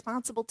be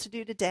responsible to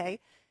do today.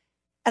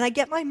 And I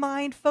get my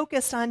mind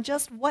focused on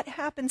just what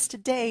happens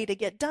today to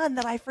get done,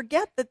 that I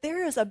forget that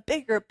there is a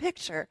bigger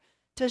picture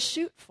to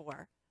shoot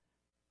for.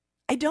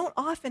 I don't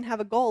often have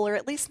a goal, or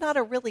at least not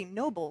a really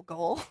noble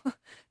goal,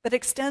 that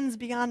extends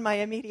beyond my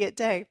immediate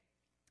day.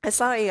 I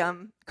saw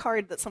a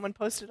card that someone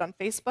posted on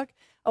Facebook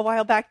a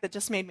while back that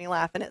just made me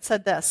laugh, and it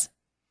said this: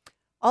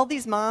 all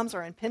these moms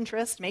are on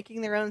Pinterest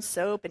making their own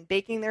soap and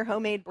baking their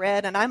homemade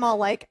bread, and I'm all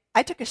like,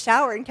 I took a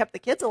shower and kept the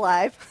kids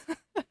alive.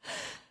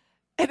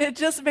 And it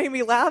just made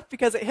me laugh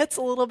because it hits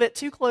a little bit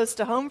too close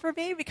to home for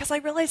me, because I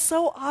realize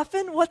so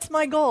often, what's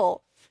my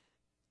goal?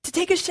 To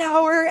take a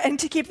shower and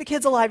to keep the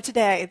kids alive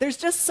today. There's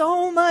just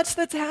so much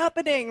that's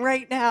happening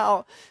right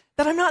now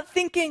that I'm not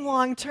thinking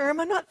long term.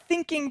 I'm not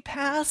thinking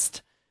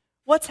past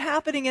what's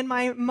happening in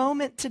my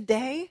moment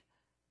today.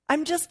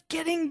 I'm just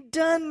getting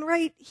done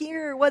right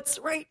here, what's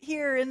right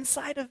here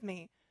inside of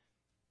me.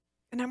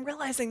 And I'm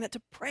realizing that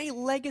to pray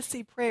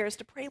legacy prayers,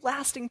 to pray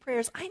lasting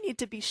prayers, I need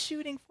to be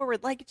shooting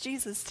forward like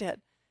Jesus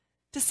did,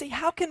 to see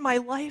how can my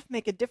life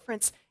make a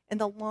difference in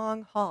the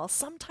long haul.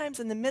 Sometimes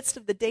in the midst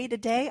of the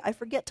day-to-day, I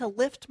forget to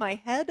lift my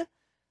head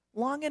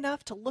long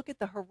enough to look at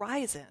the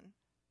horizon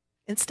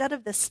instead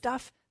of the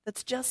stuff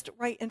that's just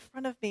right in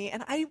front of me.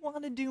 And I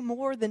want to do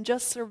more than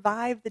just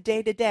survive the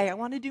day-to-day. I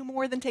want to do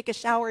more than take a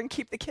shower and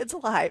keep the kids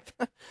alive.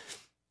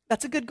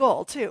 That's a good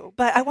goal, too.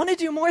 But I want to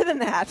do more than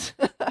that.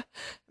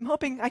 I'm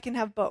hoping I can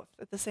have both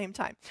at the same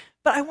time.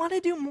 But I want to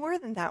do more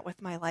than that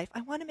with my life. I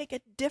want to make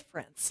a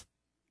difference.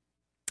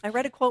 I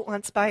read a quote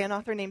once by an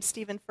author named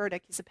Stephen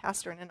Furtick. He's a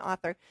pastor and an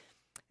author.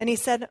 And he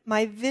said,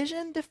 "My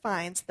vision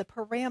defines the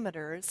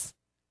parameters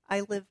I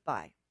live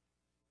by."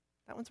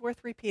 That one's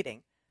worth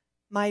repeating.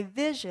 My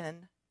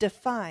vision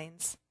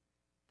defines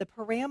the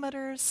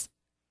parameters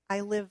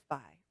I live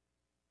by.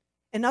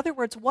 In other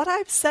words, what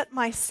I've set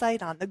my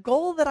sight on, the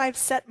goal that I've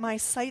set my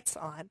sights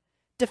on,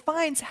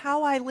 defines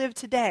how I live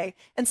today.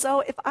 And so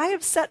if I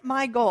have set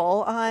my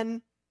goal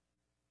on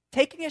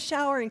taking a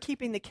shower and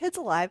keeping the kids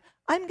alive,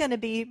 I'm going to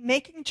be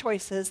making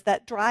choices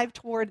that drive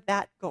toward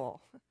that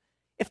goal.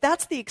 If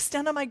that's the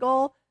extent of my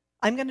goal,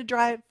 I'm going to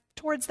drive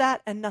towards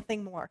that and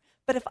nothing more.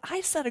 But if I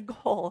set a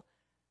goal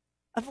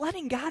of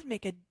letting God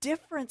make a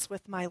difference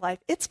with my life,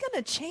 it's going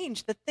to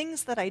change the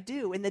things that I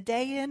do in the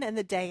day in and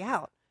the day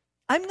out.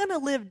 I'm going to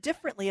live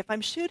differently if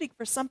I'm shooting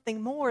for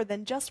something more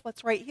than just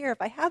what's right here.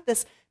 If I have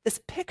this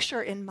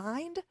picture in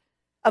mind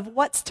of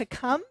what's to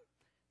come,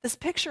 this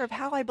picture of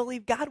how I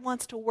believe God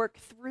wants to work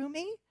through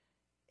me,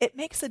 it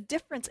makes a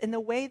difference in the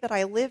way that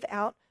I live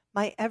out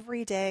my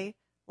everyday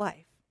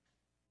life.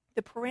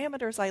 The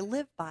parameters I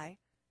live by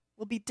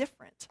will be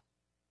different.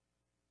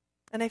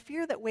 And I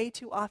fear that way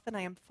too often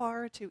I am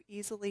far too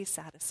easily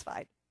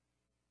satisfied.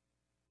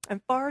 I'm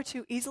far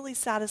too easily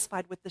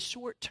satisfied with the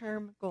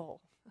short-term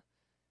goal,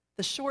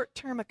 the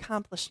short-term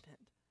accomplishment,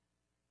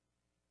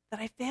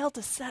 that I fail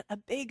to set a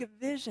big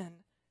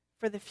vision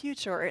for the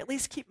future, or at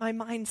least keep my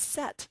mind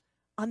set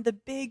on the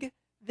big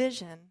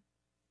vision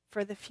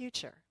for the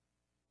future.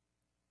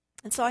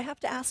 And so I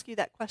have to ask you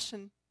that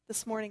question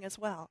this morning as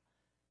well.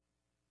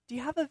 Do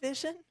you have a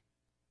vision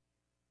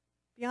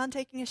beyond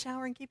taking a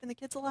shower and keeping the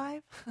kids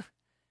alive?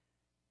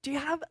 Do you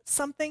have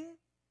something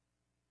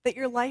that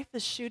your life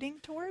is shooting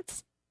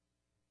towards?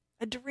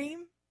 A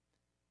dream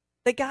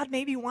that God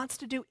maybe wants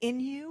to do in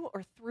you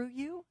or through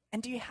you?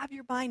 And do you have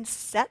your mind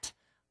set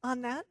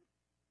on that?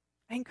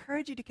 I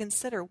encourage you to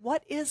consider,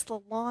 what is the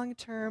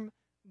long-term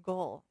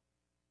goal?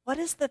 What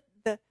is the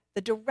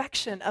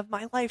direction of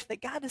my life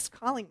that God is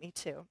calling me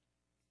to?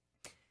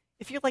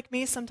 If you're like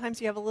me,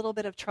 sometimes you have a little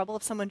bit of trouble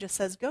if someone just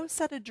says, go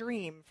set a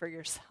dream for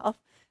yourself.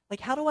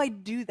 Like, how do I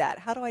do that?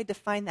 How do I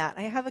define that?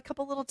 I have a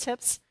couple little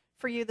tips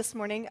for you this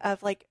morning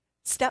of like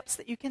steps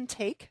that you can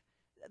take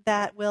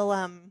that will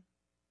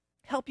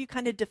help you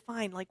kind of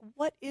define, like,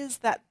 what is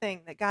that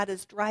thing that God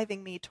is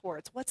driving me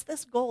towards? What's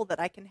this goal that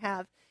I can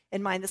have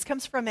in mind? This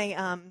comes from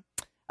a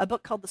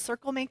book called The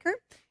Circle Maker.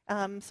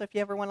 So if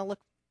you ever want to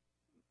look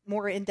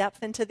more in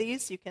depth into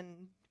these, you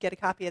can get a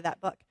copy of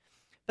that book.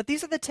 But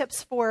these are the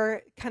tips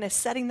for kind of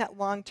setting that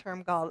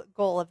long-term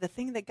goal of the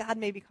thing that God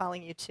may be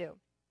calling you to.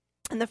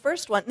 And the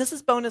first one, this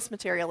is bonus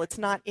material. It's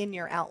not in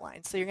your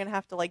outline, so you're going to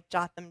have to like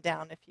jot them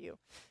down if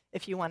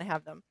you want to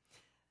have them.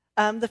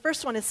 The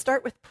first one is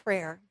start with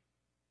prayer.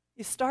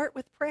 You start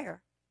with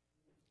prayer.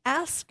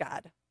 Ask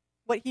God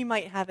what he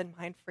might have in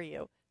mind for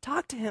you.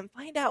 Talk to him.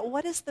 Find out,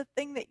 what is the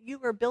thing that you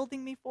are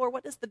building me for?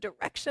 What is the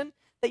direction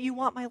that you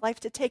want my life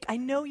to take? I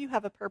know you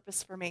have a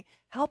purpose for me.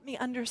 Help me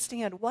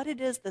understand what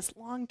it is, this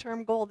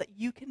long-term goal, that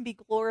you can be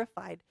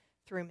glorified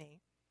through me.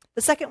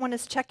 The second one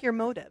is check your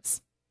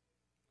motives.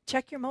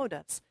 Check your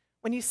motives.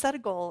 When you set a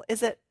goal,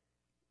 is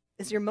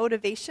your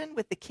motivation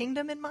with the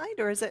kingdom in mind,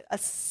 or is it a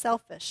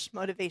selfish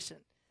motivation?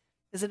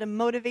 Is it a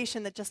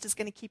motivation that just is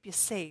going to keep you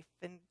safe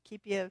and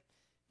keep you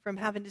from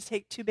having to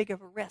take too big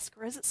of a risk?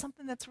 Or is it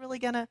something that's really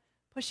going to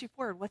push you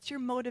forward? What's your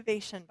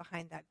motivation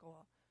behind that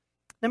goal?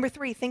 Number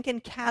 3, think in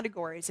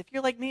categories. If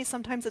you're like me,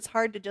 sometimes it's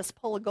hard to just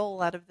pull a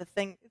goal out of the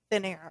thin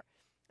air.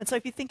 And so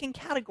if you think in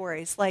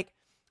categories, like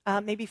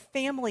maybe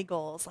family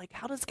goals, like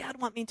how does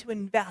God want me to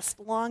invest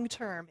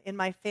long-term in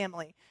my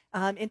family?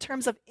 In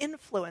terms of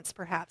influence,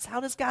 perhaps, how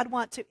does God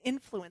want to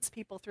influence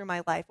people through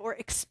my life? Or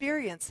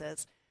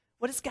experiences.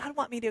 What does God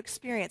want me to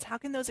experience? How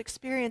can those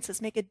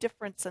experiences make a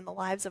difference in the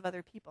lives of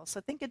other people? So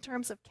think in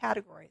terms of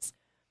categories.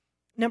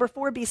 Number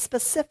 4, be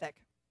specific.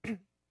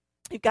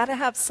 You've got to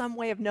have some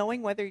way of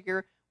knowing whether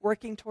you're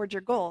working towards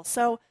your goal.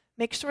 So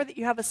make sure that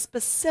you have a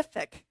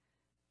specific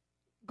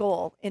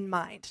goal in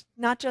mind.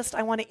 Not just,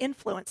 I want to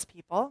influence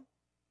people.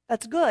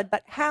 That's good,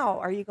 but how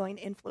are you going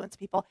to influence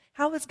people?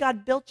 How has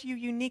God built you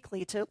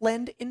uniquely to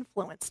lend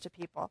influence to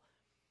people?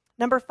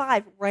 Number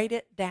 5, write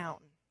it down.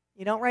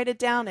 You don't write it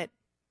down, it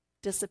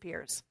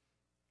disappears.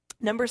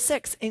 Number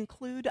 6,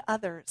 include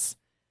others.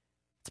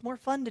 It's more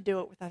fun to do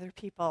it with other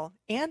people,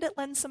 and it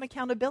lends some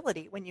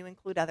accountability when you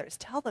include others.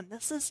 Tell them,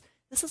 this is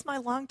This is my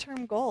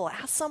long-term goal.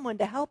 Ask someone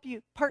to help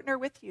you, partner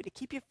with you, to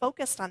keep you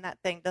focused on that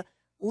thing, to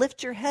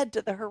lift your head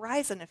to the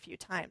horizon a few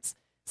times.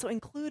 So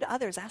include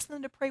others. Ask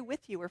them to pray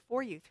with you or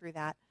for you through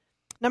that.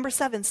 Number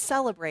 7,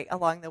 celebrate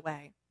along the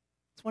way.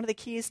 It's one of the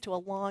keys to a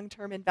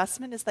long-term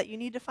investment is that you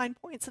need to find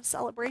points of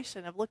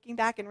celebration, of looking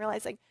back and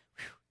realizing,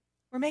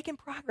 we're making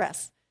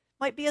progress.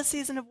 Might be a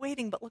season of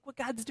waiting, but look what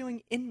God's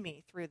doing in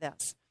me through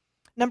this.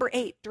 Number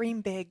 8,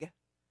 dream big.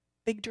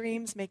 Big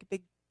dreams make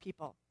big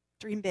people.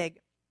 Dream big.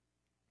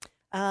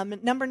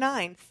 Number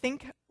 9,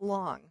 think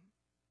long.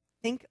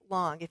 Think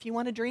long. If you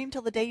want to dream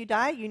till the day you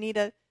die, you need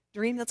a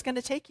dream that's going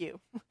to take you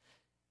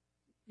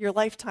your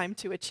lifetime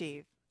to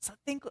achieve. So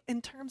think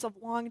in terms of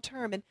long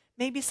term and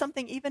maybe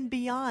something even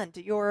beyond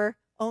your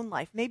own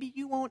life. Maybe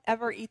you won't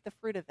ever eat the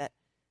fruit of it.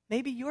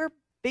 Maybe your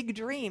big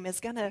dream is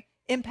going to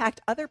impact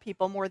other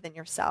people more than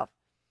yourself.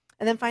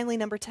 And then finally,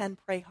 number 10,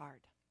 pray hard.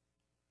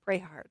 Pray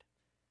hard.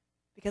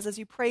 Because as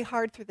you pray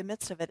hard through the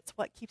midst of it, it's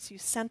what keeps you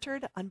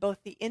centered on both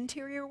the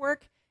interior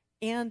work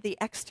and the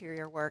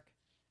exterior work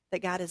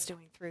that God is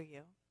doing through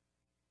you.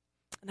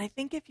 And I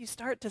think if you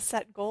start to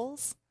set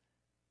goals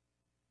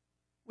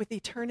with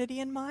eternity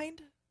in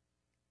mind,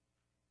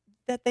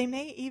 that they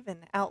may even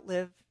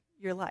outlive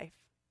your life.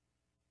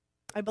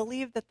 I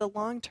believe that the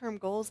long-term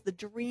goals, the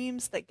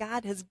dreams that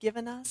God has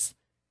given us,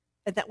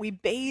 and that we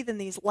bathe in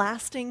these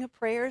lasting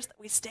prayers, that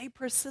we stay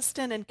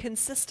persistent and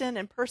consistent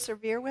and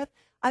persevere with,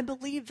 I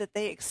believe that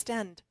they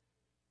extend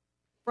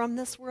from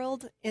this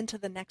world into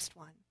the next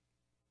one.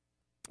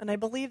 And I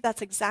believe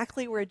that's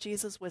exactly where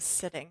Jesus was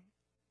sitting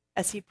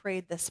as he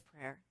prayed this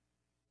prayer,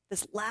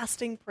 this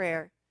lasting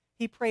prayer.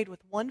 He prayed with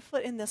one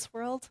foot in this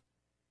world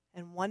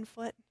and one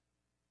foot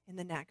in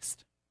the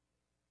next.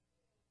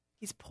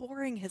 He's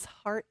pouring his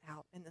heart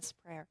out in this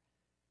prayer.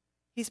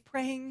 He's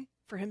praying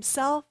for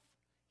himself.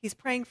 He's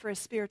praying for his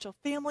spiritual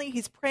family.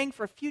 He's praying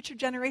for future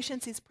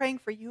generations. He's praying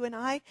for you and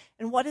I.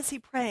 And what is he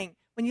praying?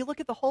 When you look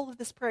at the whole of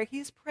this prayer,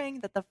 he's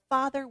praying that the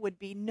Father would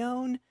be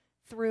known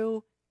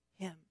through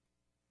him.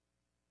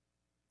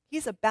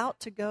 He's about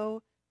to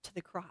go to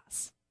the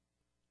cross.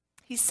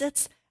 He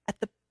sits at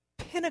the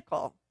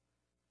pinnacle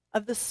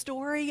of the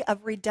story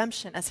of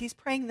redemption as he's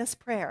praying this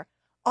prayer.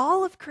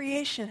 All of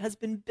creation has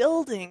been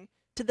building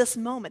to this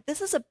moment.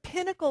 This is a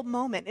pinnacle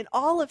moment in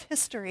all of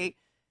history,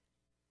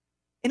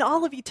 in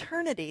all of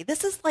eternity.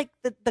 This is like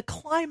the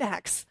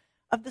climax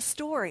of the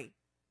story.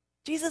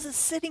 Jesus is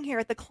sitting here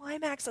at the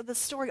climax of the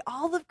story.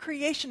 All of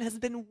creation has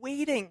been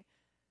waiting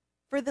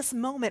for this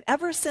moment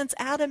ever since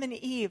Adam and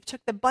Eve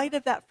took the bite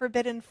of that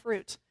forbidden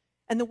fruit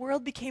and the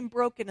world became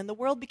broken and the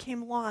world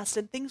became lost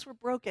and things were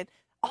broken.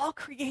 All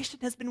creation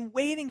has been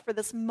waiting for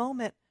this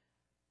moment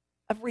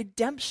of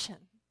redemption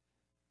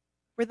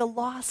where the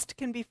lost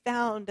can be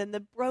found and the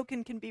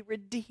broken can be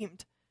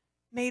redeemed,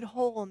 made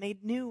whole,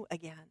 made new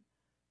again.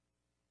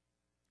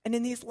 And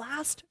in these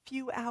last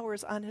few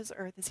hours on his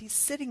earth, as he's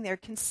sitting there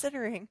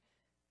considering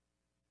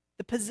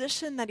the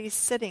position that he's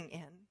sitting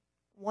in,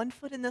 one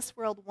foot in this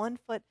world, one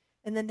foot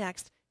in the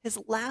next, his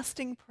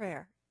lasting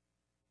prayer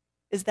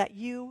is that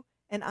you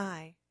and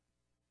I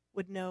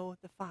would know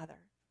the Father.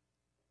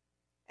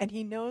 And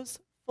he knows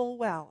full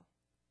well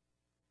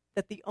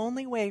that the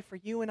only way for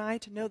you and I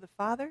to know the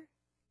Father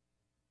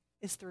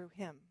is through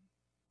him.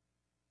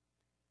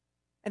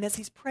 And as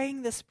he's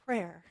praying this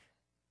prayer,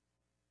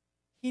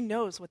 he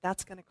knows what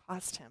that's going to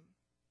cost him.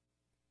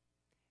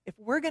 If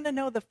we're going to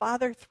know the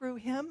Father through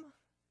him,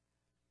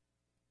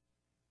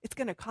 it's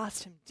going to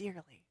cost him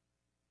dearly.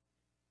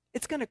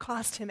 It's going to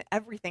cost him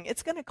everything.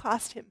 It's going to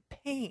cost him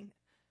pain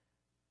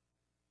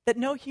that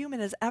no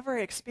human has ever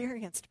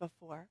experienced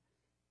before.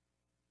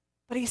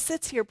 But he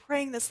sits here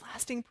praying this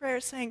lasting prayer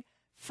saying,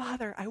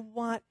 Father, I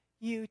want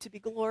you to be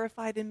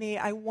glorified in me.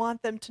 I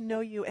want them to know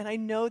you, and I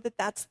know that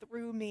that's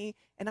through me,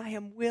 and I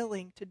am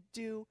willing to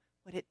do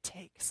what it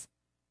takes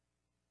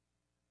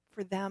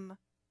for them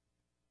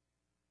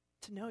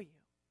to know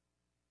you.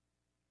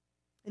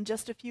 In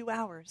just a few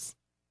hours,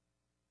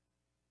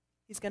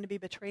 he's going to be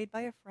betrayed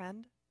by a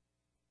friend.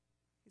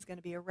 He's going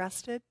to be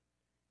arrested.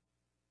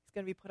 He's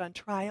going to be put on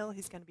trial.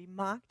 He's going to be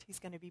mocked. He's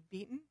going to be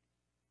beaten.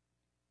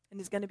 And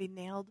he's going to be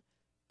nailed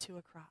to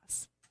a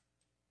cross.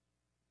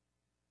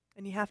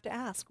 And you have to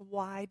ask,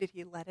 why did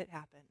he let it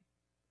happen?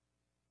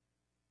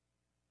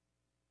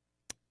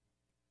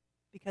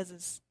 Because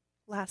his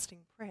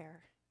lasting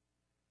prayer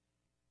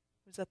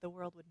was that the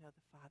world would know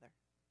the Father.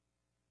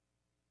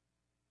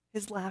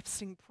 His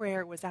lasting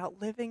prayer was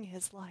outliving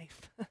his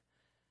life.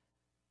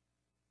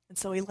 And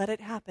so he let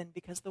it happen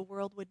because the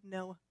world would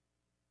know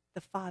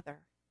the Father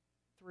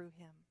through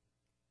him.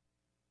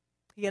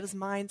 He had his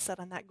mind set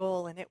on that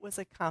goal, and it was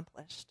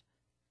accomplished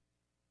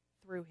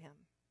through him.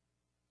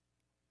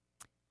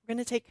 We're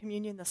going to take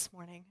communion this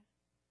morning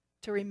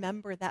to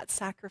remember that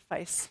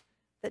sacrifice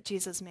that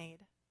Jesus made.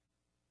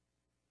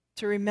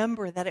 To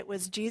remember that it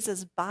was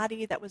Jesus'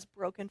 body that was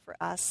broken for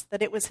us,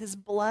 that it was his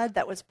blood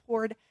that was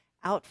poured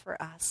out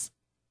for us.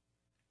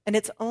 And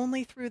it's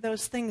only through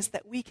those things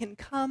that we can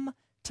come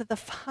to the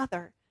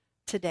Father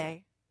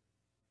today.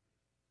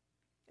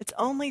 It's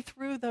only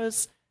through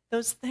those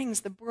those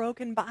things, the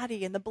broken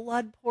body and the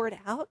blood poured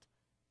out,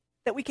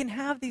 that we can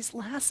have these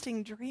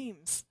lasting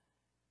dreams,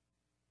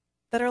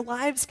 that our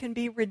lives can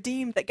be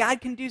redeemed, that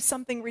God can do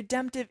something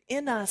redemptive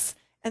in us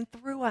and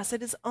through us.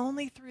 It is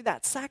only through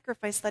that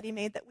sacrifice that he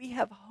made that we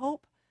have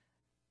hope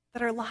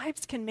that our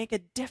lives can make a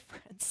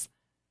difference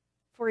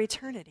for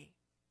eternity.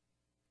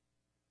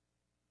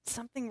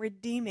 Something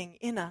redeeming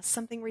in us,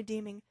 something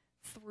redeeming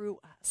through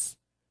us.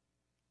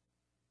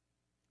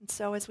 And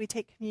so as we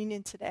take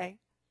communion today,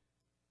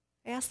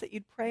 I ask that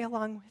you'd pray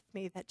along with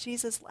me that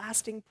Jesus'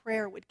 lasting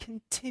prayer would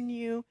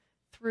continue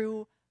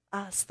through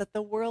us, that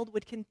the world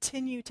would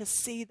continue to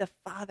see the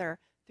Father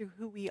through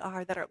who we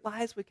are, that our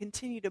lives would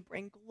continue to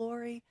bring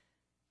glory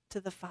to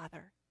the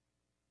Father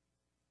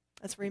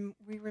as we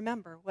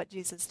remember what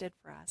Jesus did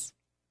for us.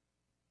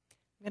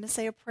 I'm going to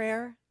say a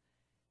prayer.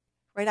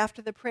 Right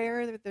after the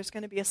prayer, there's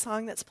going to be a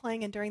song that's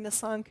playing, and during the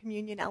song,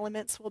 communion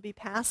elements will be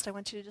passed. I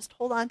want you to just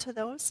hold on to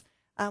those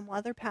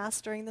while they're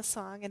passed during the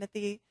song, and at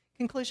the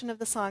conclusion of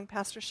the song,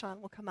 Pastor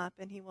Sean will come up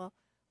and he will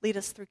lead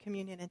us through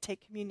communion and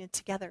take communion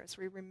together as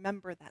we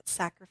remember that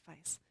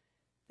sacrifice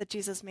that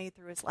Jesus made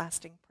through his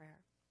lasting prayer.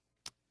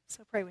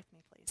 So pray with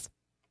me, please.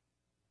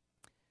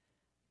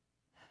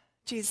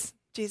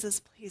 Jesus,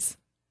 please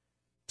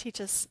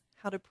teach us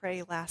how to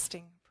pray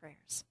lasting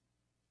prayers.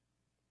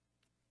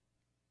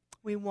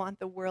 We want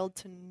the world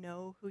to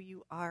know who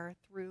you are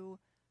through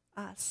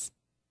us.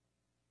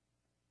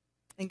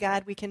 And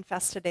God, we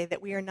confess today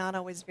that we are not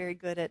always very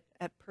good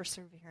at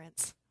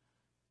perseverance.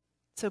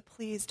 So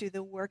please do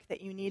the work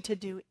that you need to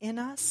do in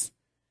us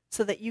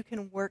so that you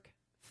can work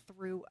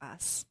through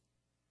us.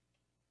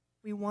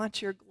 We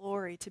want your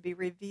glory to be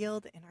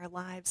revealed in our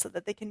lives so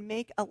that they can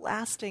make a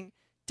lasting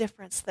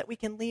difference, that we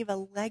can leave a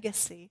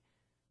legacy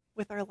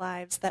with our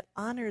lives that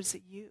honors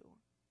you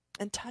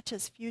and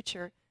touches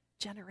future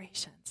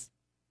generations.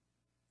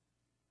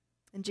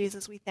 And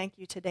Jesus, we thank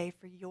you today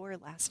for your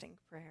lasting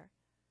prayer,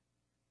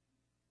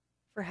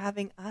 for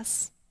having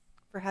us,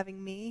 for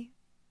having me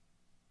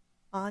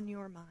on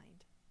your mind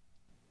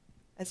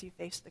as you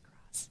face the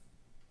cross.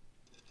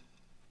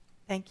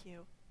 Thank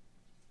you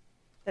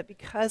that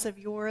because of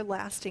your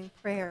lasting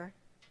prayer,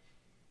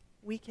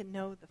 we can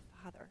know the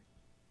Father.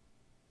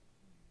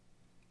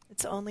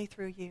 It's only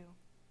through you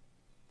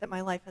that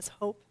my life has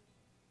hope.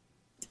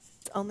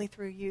 It's only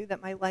through you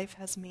that my life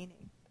has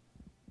meaning.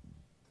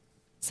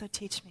 So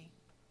teach me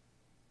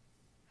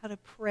how to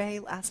pray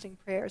lasting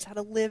prayers, how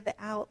to live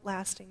out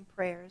lasting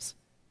prayers,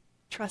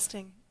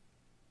 trusting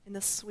in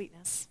the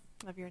sweetness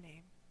of your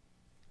name.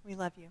 We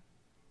love you.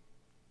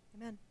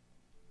 Amen.